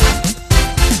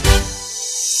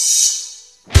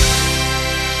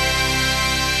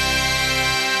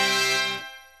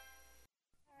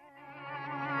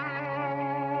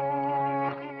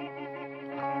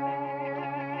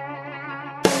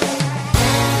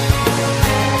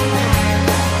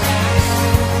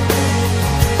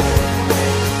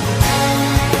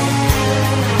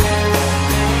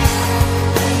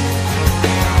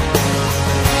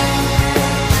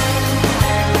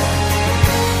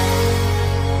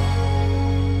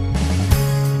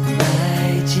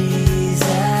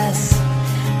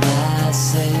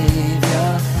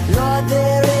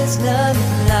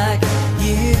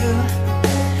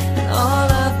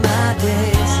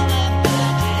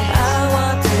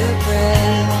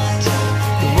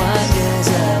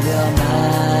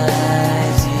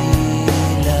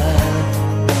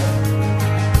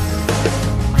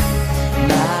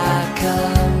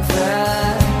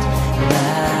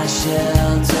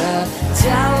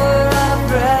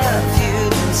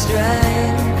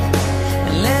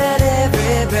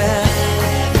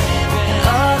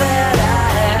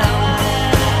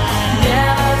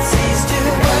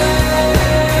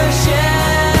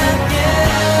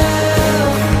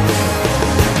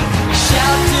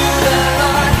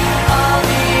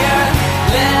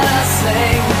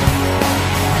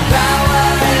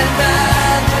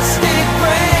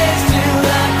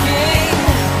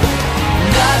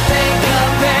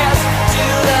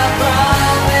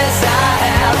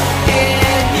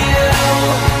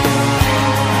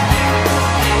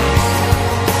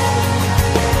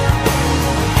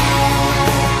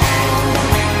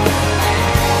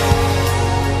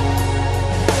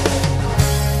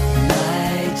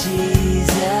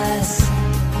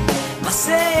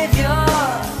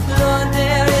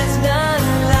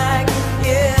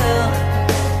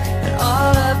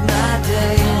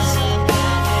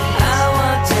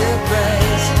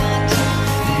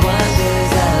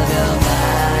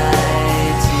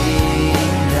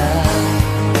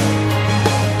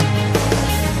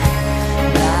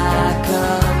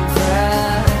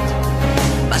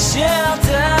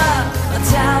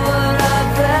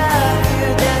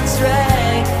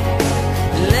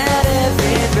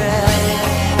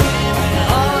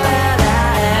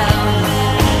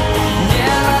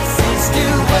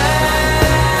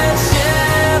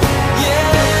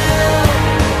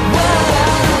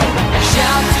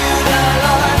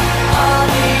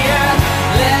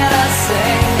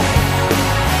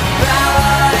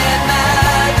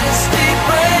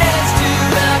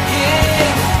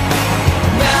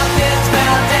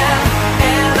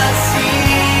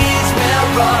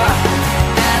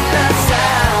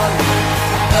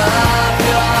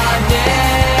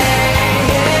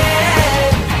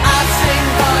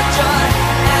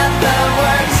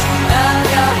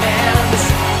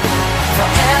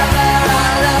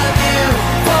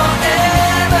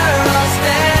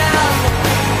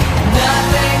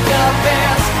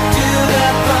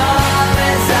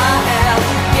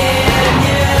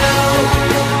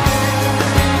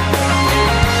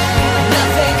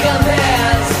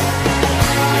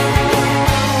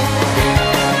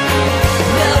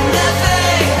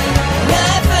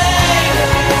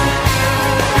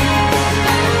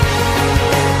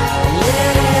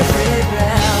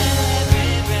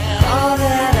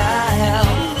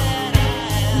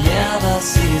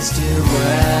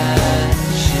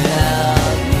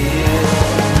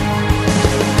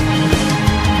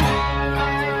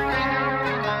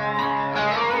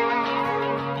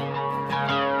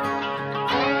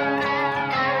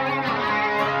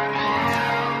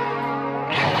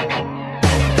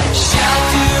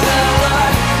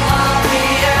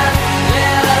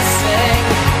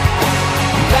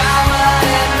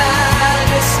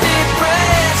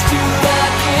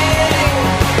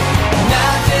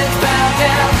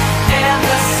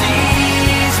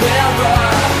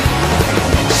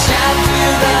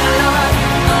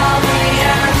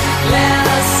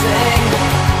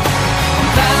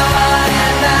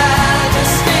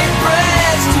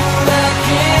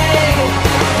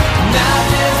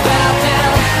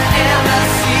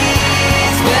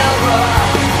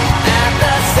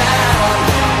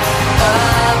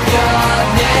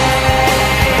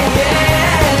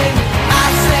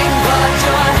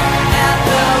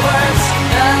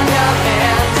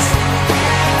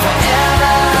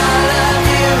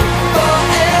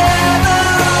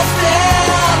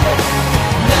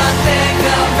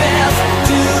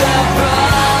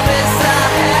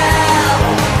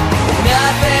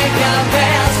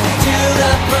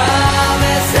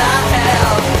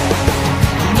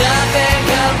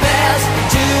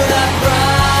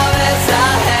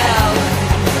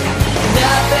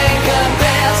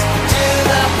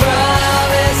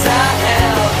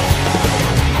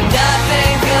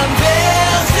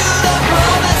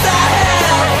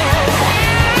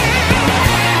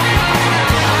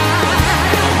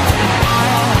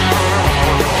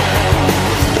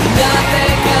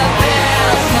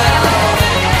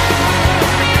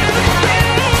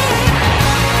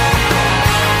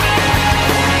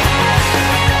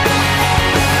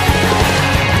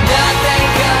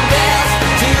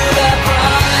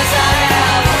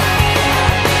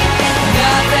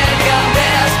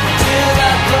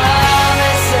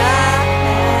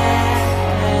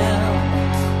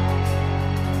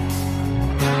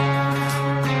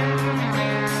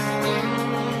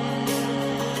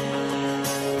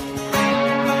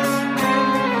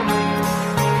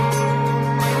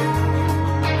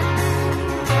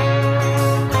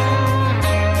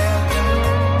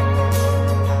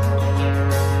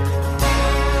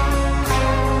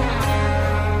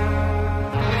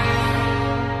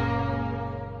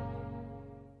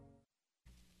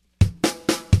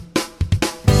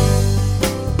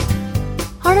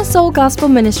 Soul Gospel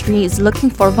Ministry is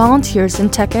looking for volunteers in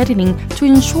tech editing to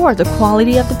ensure the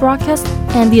quality of the broadcast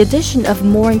and the addition of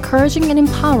more encouraging and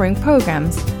empowering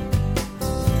programs.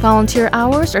 Volunteer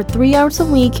hours are 3 hours a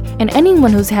week, and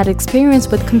anyone who's had experience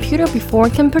with computer before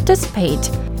can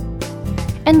participate.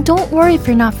 And don't worry if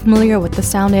you're not familiar with the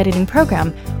sound editing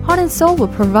program. Heart and Soul will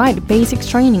provide basic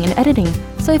training in editing,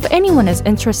 so if anyone is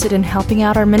interested in helping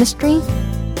out our ministry,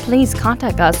 please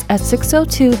contact us at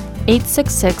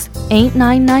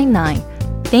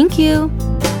 602-866-8999. Thank you!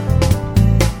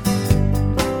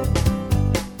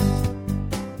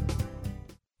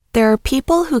 There are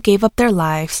people who gave up their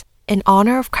lives in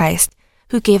honor of Christ,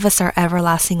 who gave us our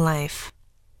everlasting life.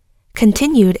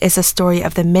 Continued is a story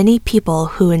of the many people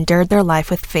who endured their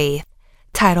life with faith,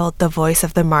 titled The Voice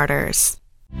of the Martyrs.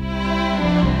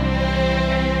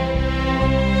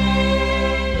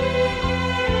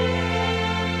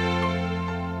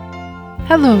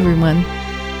 Hello, everyone.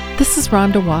 This is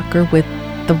Rhonda Walker with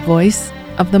The Voice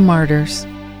of the Martyrs.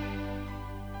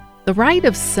 The right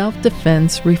of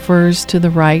self-defense refers to the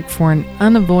right for an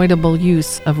unavoidable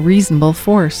use of reasonable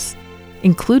force,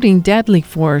 including deadly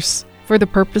force, for the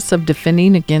purpose of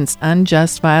defending against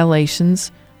unjust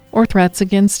violations or threats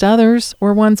against others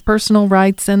or one's personal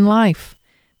rights and life.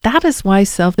 That is why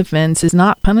self-defense is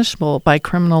not punishable by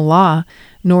criminal law,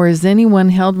 nor is anyone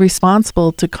held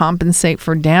responsible to compensate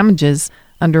for damages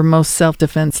under most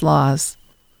self-defense laws.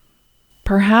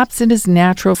 Perhaps it is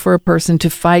natural for a person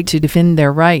to fight to defend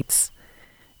their rights.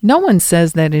 No one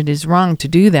says that it is wrong to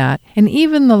do that, and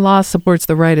even the law supports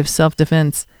the right of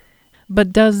self-defense.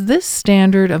 But does this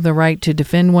standard of the right to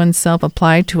defend oneself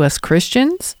apply to us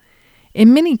Christians?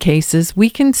 In many cases, we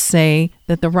can say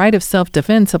that the right of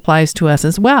self-defense applies to us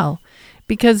as well,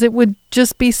 because it would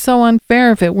just be so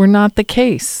unfair if it were not the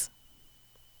case.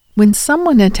 When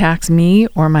someone attacks me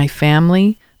or my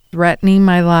family, threatening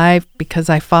my life because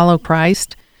I follow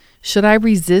Christ, should I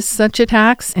resist such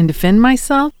attacks and defend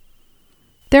myself?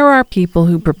 There are people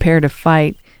who prepare to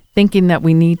fight, thinking that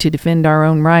we need to defend our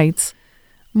own rights.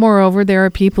 Moreover, there are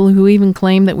people who even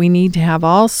claim that we need to have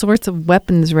all sorts of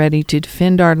weapons ready to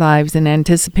defend our lives in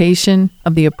anticipation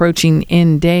of the approaching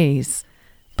end days.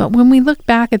 But when we look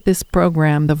back at this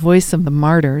program, The Voice of the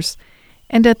Martyrs,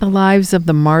 and at the lives of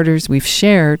the martyrs we've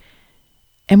shared,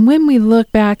 and when we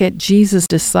look back at Jesus'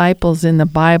 disciples in the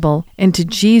Bible and to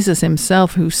Jesus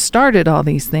himself who started all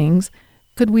these things,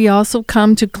 could we also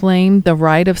come to claim the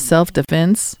right of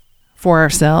self-defense for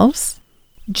ourselves?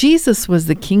 Jesus was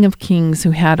the King of Kings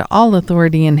who had all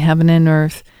authority in heaven and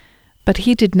earth, but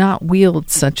he did not wield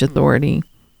such authority.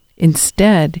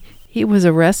 Instead, he was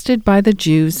arrested by the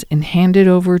Jews and handed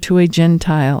over to a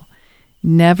Gentile,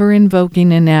 never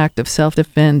invoking an act of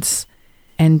self-defense.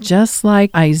 And just like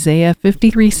Isaiah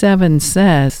 53:7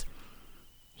 says,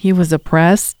 he was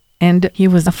oppressed and he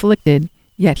was afflicted,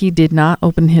 yet he did not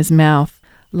open his mouth,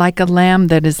 like a lamb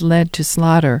that is led to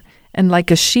slaughter, and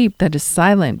like a sheep that is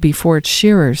silent before its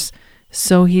shearers,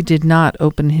 so he did not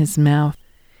open his mouth,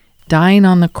 dying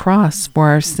on the cross for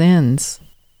our sins.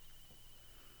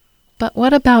 But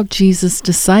what about Jesus'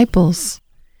 disciples?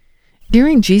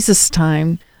 During Jesus'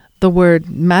 time, the word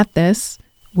mates,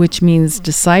 which means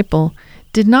disciple,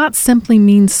 did not simply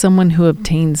mean someone who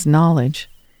obtains knowledge.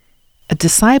 A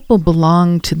disciple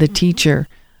belonged to the teacher,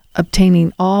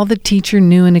 obtaining all the teacher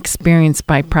knew and experienced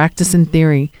by practice and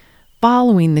theory,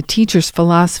 following the teacher's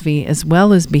philosophy as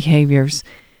well as behaviors,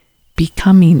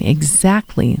 becoming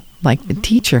exactly like the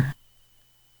teacher.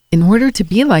 In order to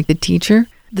be like the teacher,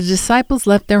 the disciples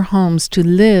left their homes to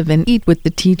live and eat with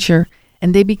the teacher,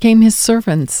 and they became his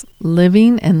servants,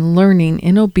 living and learning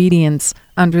in obedience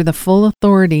under the full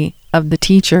authority of the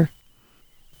teacher.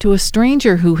 To a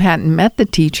stranger who hadn't met the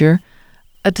teacher,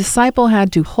 a disciple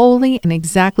had to wholly and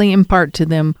exactly impart to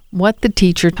them what the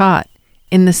teacher taught,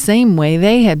 in the same way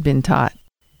they had been taught.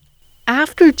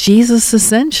 After Jesus'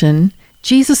 ascension,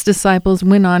 Jesus' disciples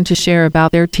went on to share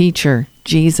about their teacher,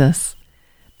 Jesus.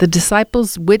 The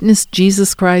disciples witnessed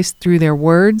Jesus Christ through their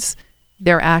words,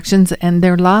 their actions, and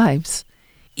their lives.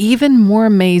 Even more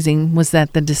amazing was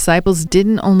that the disciples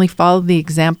didn't only follow the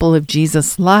example of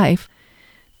Jesus' life,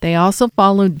 they also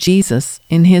followed Jesus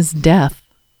in his death.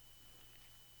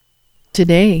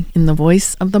 Today, in The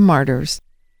Voice of the Martyrs,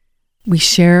 we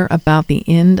share about the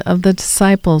end of the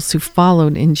disciples who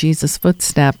followed in Jesus'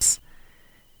 footsteps.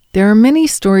 There are many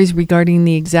stories regarding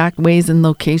the exact ways and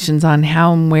locations on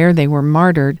how and where they were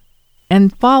martyred,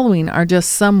 and following are just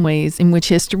some ways in which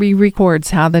history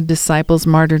records how the disciples'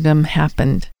 martyrdom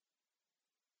happened.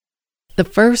 The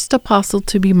first apostle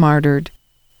to be martyred,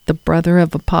 the brother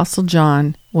of Apostle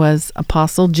John, was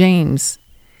Apostle James.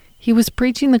 He was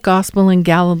preaching the gospel in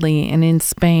Galilee and in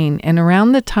Spain, and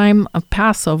around the time of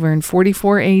Passover in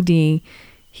 44 AD,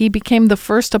 he became the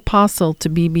first apostle to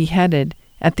be beheaded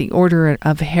at the order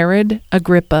of Herod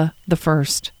Agrippa I.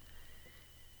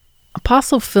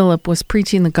 Apostle Philip was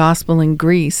preaching the gospel in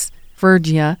Greece,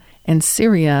 Phrygia, and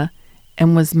Syria,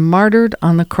 and was martyred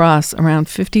on the cross around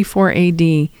 54 AD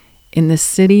in the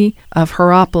city of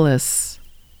Hierapolis.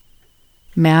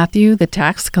 Matthew, the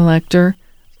tax collector,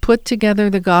 put together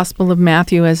the Gospel of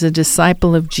Matthew as a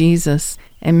disciple of Jesus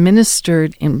and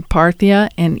ministered in Parthia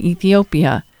and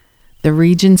Ethiopia, the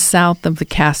region south of the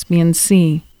Caspian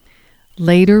Sea,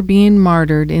 later being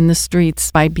martyred in the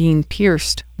streets by being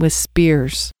pierced with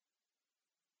spears.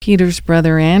 Peter's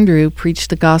brother Andrew preached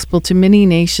the gospel to many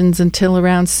nations until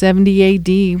around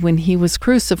 70 AD when he was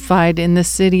crucified in the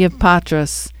city of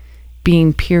Patras,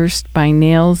 being pierced by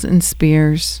nails and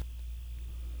spears.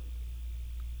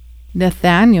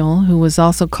 Nathanael, who was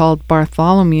also called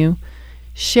Bartholomew,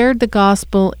 shared the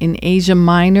gospel in Asia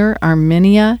Minor,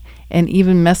 Armenia, and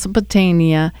even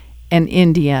Mesopotamia and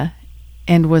India,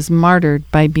 and was martyred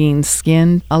by being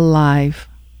skinned alive.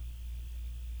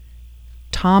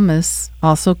 Thomas,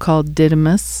 also called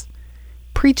Didymus,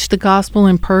 preached the gospel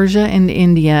in Persia and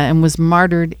India and was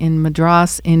martyred in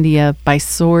Madras, India, by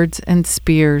swords and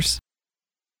spears.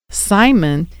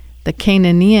 Simon, the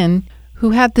Canaanian,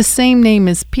 who had the same name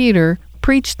as Peter,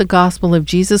 preached the gospel of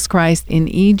Jesus Christ in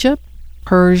Egypt,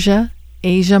 Persia,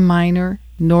 Asia Minor,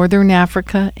 Northern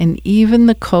Africa, and even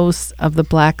the coasts of the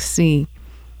Black Sea.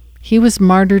 He was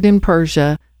martyred in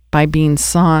Persia by being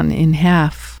sawn in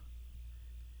half.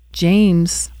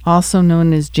 James, also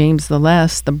known as James the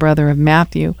Less, the brother of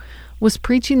Matthew, was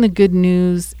preaching the good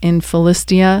news in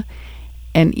Philistia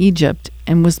and Egypt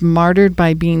and was martyred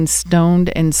by being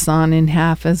stoned and sawn in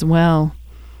half as well.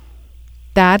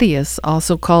 Thaddeus,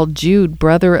 also called Jude,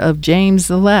 brother of James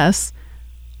the Less,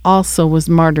 also was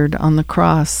martyred on the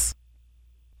cross.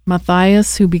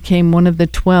 Matthias, who became one of the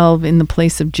 12 in the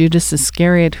place of Judas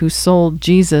Iscariot who sold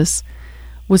Jesus,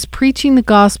 was preaching the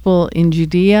gospel in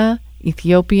Judea,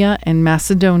 Ethiopia, and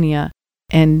Macedonia,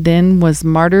 and then was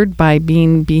martyred by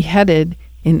being beheaded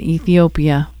in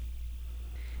Ethiopia.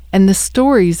 And the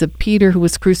stories of Peter, who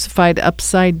was crucified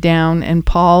upside down, and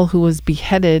Paul, who was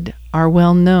beheaded, are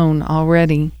well known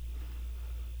already.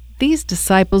 These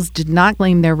disciples did not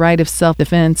claim their right of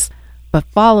self-defense, but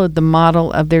followed the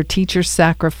model of their teacher's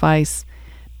sacrifice.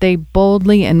 They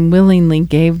boldly and willingly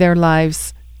gave their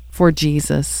lives for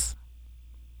Jesus.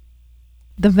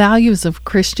 The values of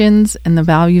Christians and the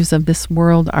values of this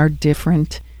world are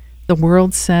different. The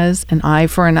world says an eye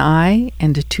for an eye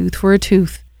and a tooth for a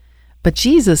tooth. But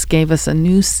Jesus gave us a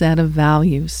new set of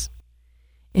values.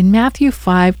 In Matthew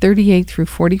 5:38 through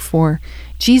 44,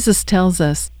 Jesus tells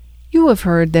us, "You have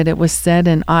heard that it was said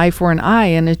an eye for an eye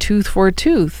and a tooth for a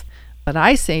tooth. But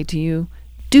I say to you,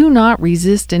 do not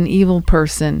resist an evil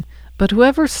person, but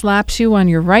whoever slaps you on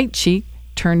your right cheek,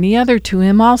 turn the other to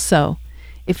him also.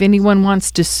 If anyone wants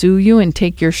to sue you and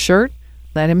take your shirt,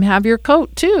 let him have your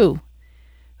coat too.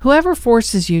 Whoever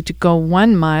forces you to go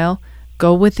 1 mile,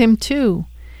 go with him 2.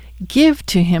 Give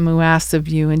to him who asks of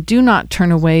you, and do not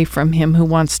turn away from him who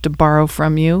wants to borrow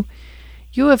from you.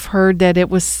 You have heard that it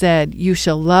was said, you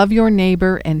shall love your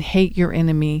neighbor and hate your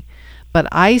enemy. But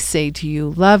I say to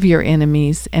you, love your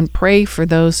enemies and pray for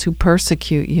those who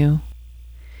persecute you."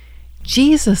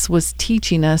 Jesus was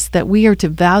teaching us that we are to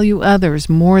value others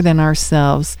more than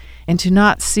ourselves and to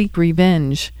not seek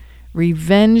revenge.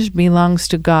 Revenge belongs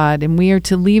to God, and we are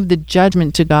to leave the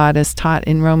judgment to God, as taught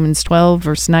in Romans 12,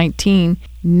 verse 19.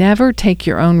 Never take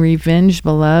your own revenge,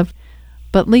 beloved,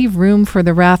 but leave room for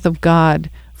the wrath of God,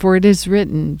 for it is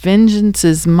written, "Vengeance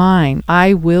is mine,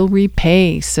 I will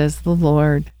repay," says the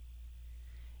Lord.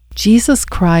 Jesus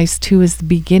Christ, who is the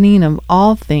beginning of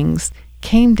all things,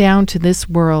 came down to this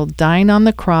world, dying on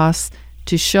the cross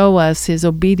to show us his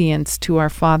obedience to our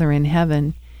Father in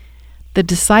heaven. The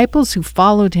disciples who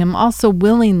followed him also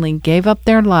willingly gave up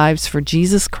their lives for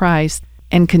Jesus Christ,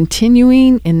 and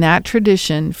continuing in that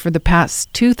tradition for the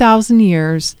past 2,000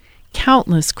 years,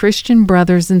 countless Christian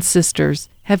brothers and sisters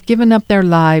have given up their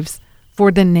lives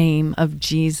for the name of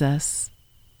Jesus.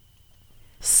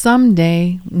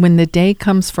 Someday, when the day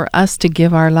comes for us to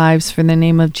give our lives for the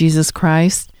name of Jesus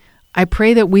Christ, I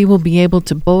pray that we will be able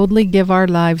to boldly give our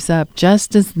lives up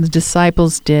just as the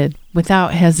disciples did,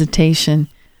 without hesitation.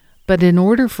 But in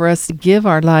order for us to give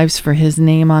our lives for his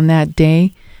name on that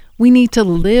day, we need to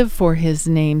live for his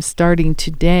name starting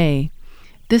today.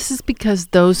 This is because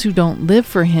those who don't live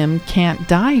for him can't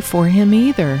die for him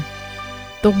either.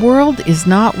 The world is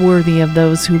not worthy of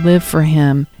those who live for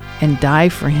him and die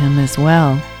for him as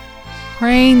well.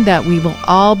 praying that we will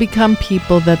all become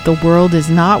people that the world is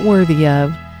not worthy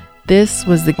of. This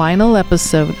was the final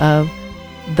episode of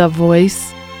The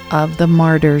Voice of the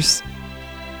Martyrs.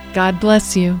 God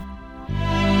bless you.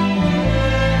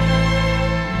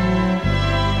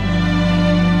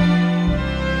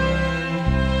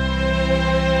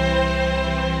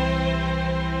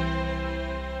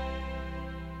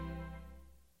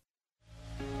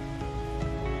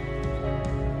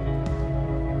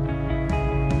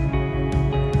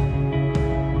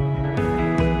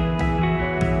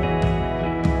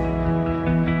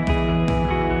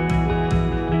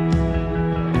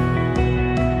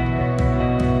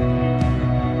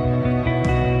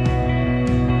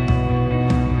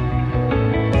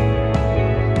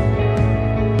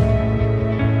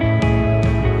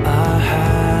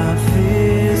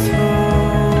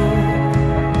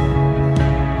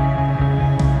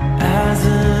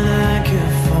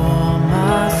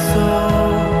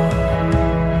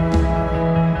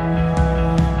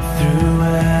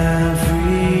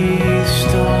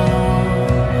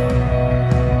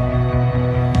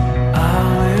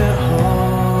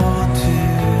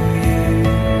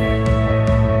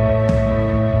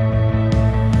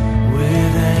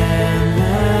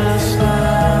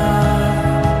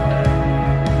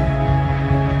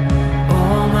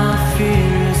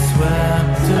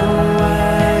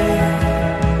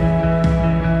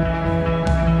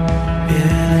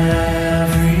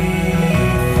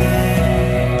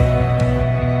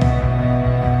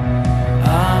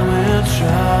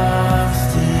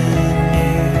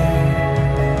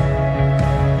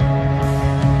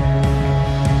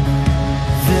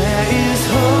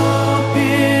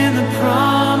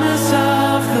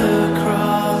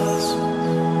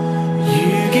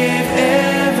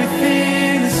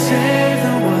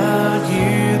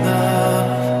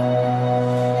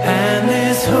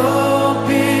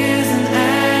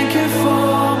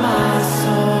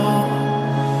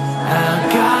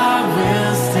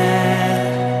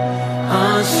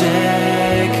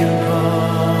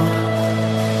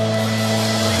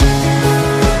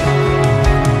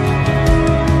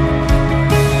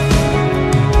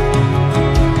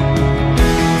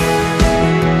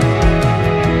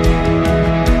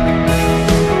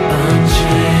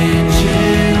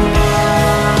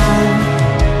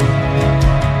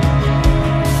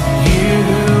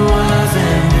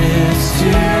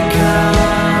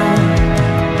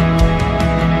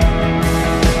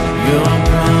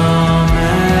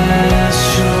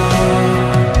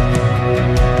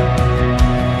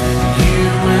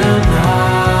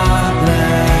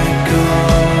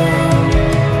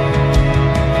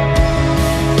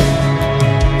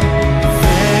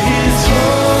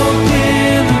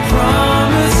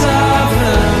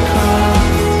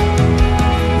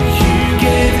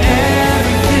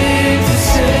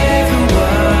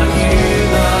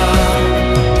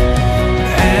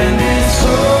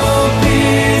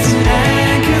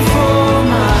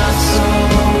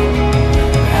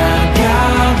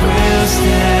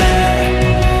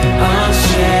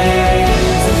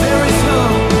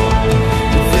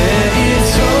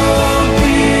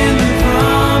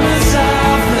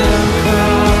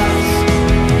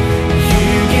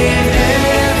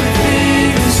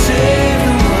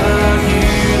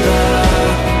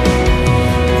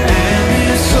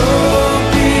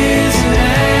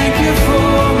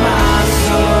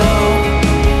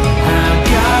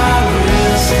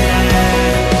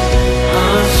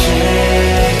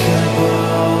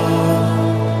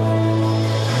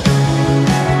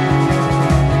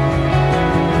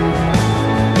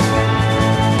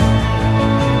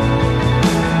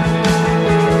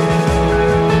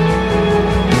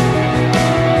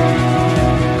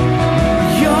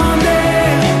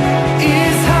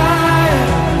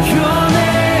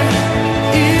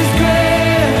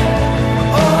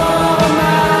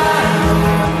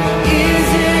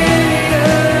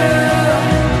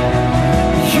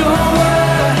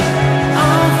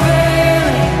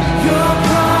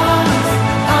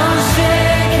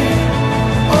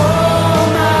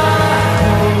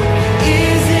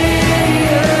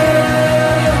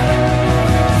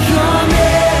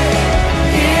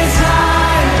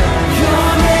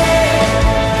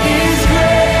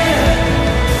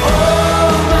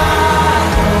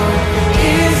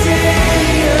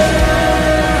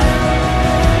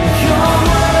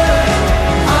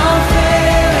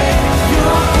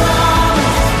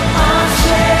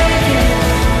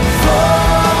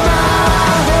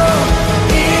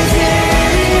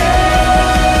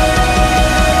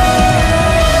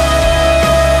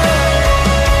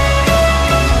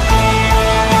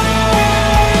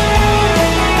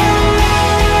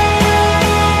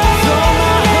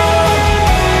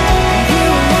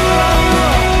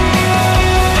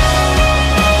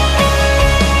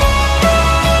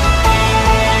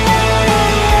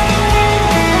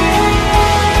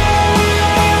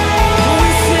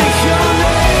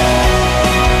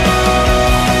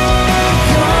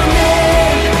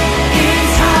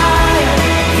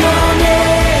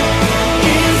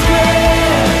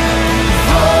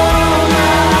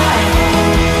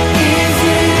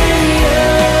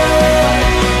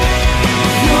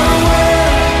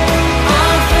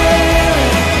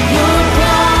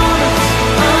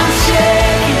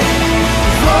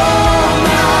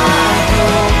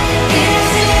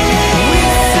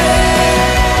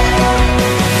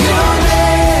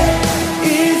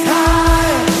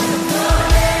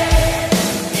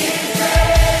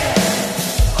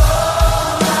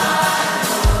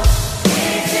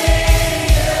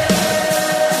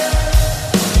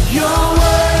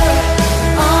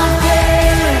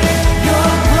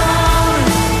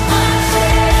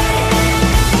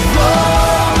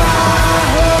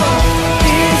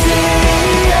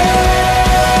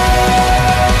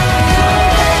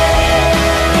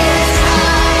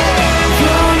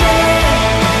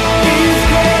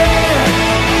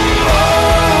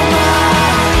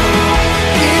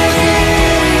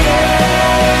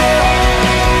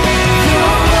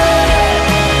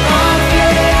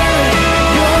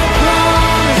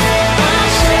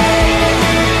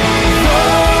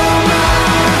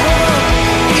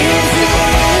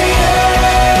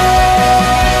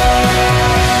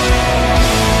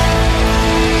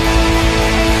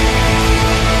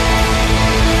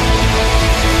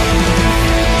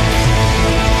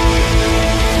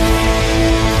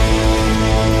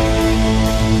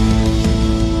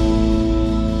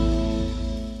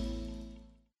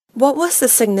 What was the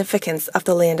significance of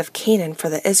the land of Canaan for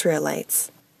the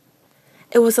Israelites?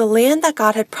 It was a land that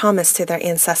God had promised to their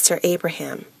ancestor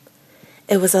Abraham.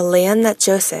 It was a land that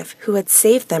Joseph, who had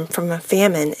saved them from a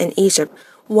famine in Egypt,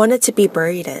 wanted to be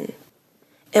buried in.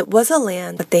 It was a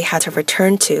land that they had to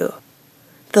return to.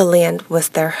 The land was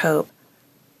their hope.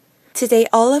 Today,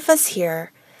 all of us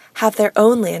here have their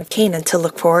own land of Canaan to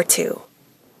look forward to.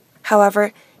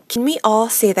 However, can we all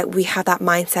say that we have that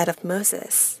mindset of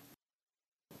Moses?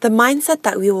 The mindset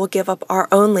that we will give up our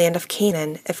own land of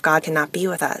Canaan if God cannot be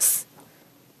with us.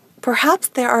 Perhaps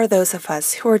there are those of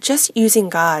us who are just using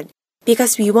God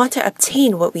because we want to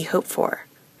obtain what we hope for.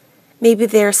 Maybe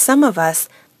there are some of us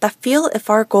that feel if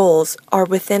our goals are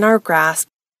within our grasp,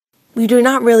 we do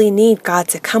not really need God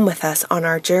to come with us on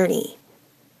our journey.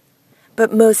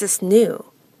 But Moses knew.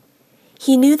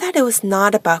 He knew that it was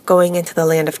not about going into the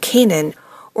land of Canaan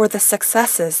or the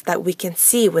successes that we can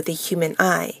see with the human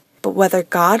eye, but whether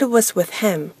God was with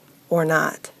him or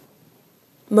not.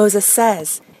 Moses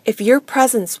says, "If your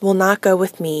presence will not go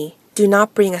with me, do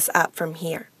not bring us up from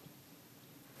here."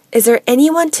 Is there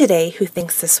anyone today who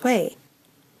thinks this way?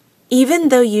 Even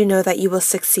though you know that you will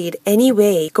succeed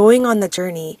anyway going on the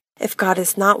journey, if God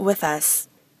is not with us,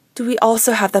 do we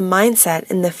also have the mindset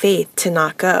and the faith to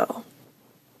not go?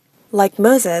 Like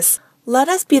Moses, let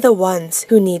us be the ones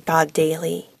who need God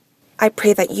daily. I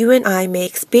pray that you and I may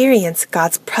experience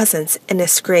God's presence and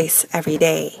His grace every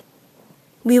day.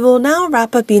 We will now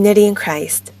wrap up Unity in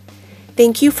Christ.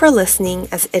 Thank you for listening,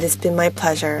 as it has been my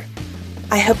pleasure.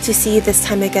 I hope to see you this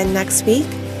time again next week,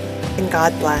 and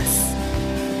God bless.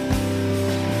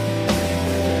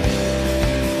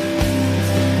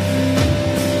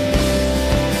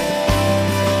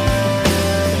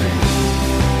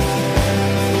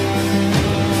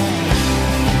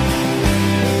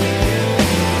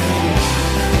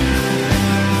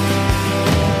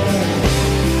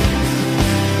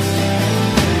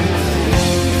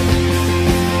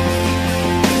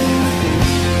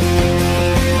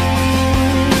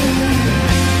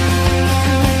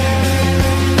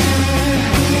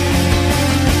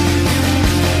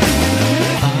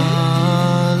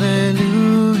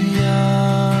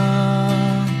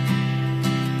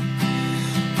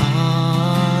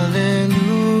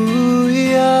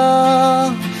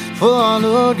 For our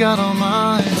Lord God Almighty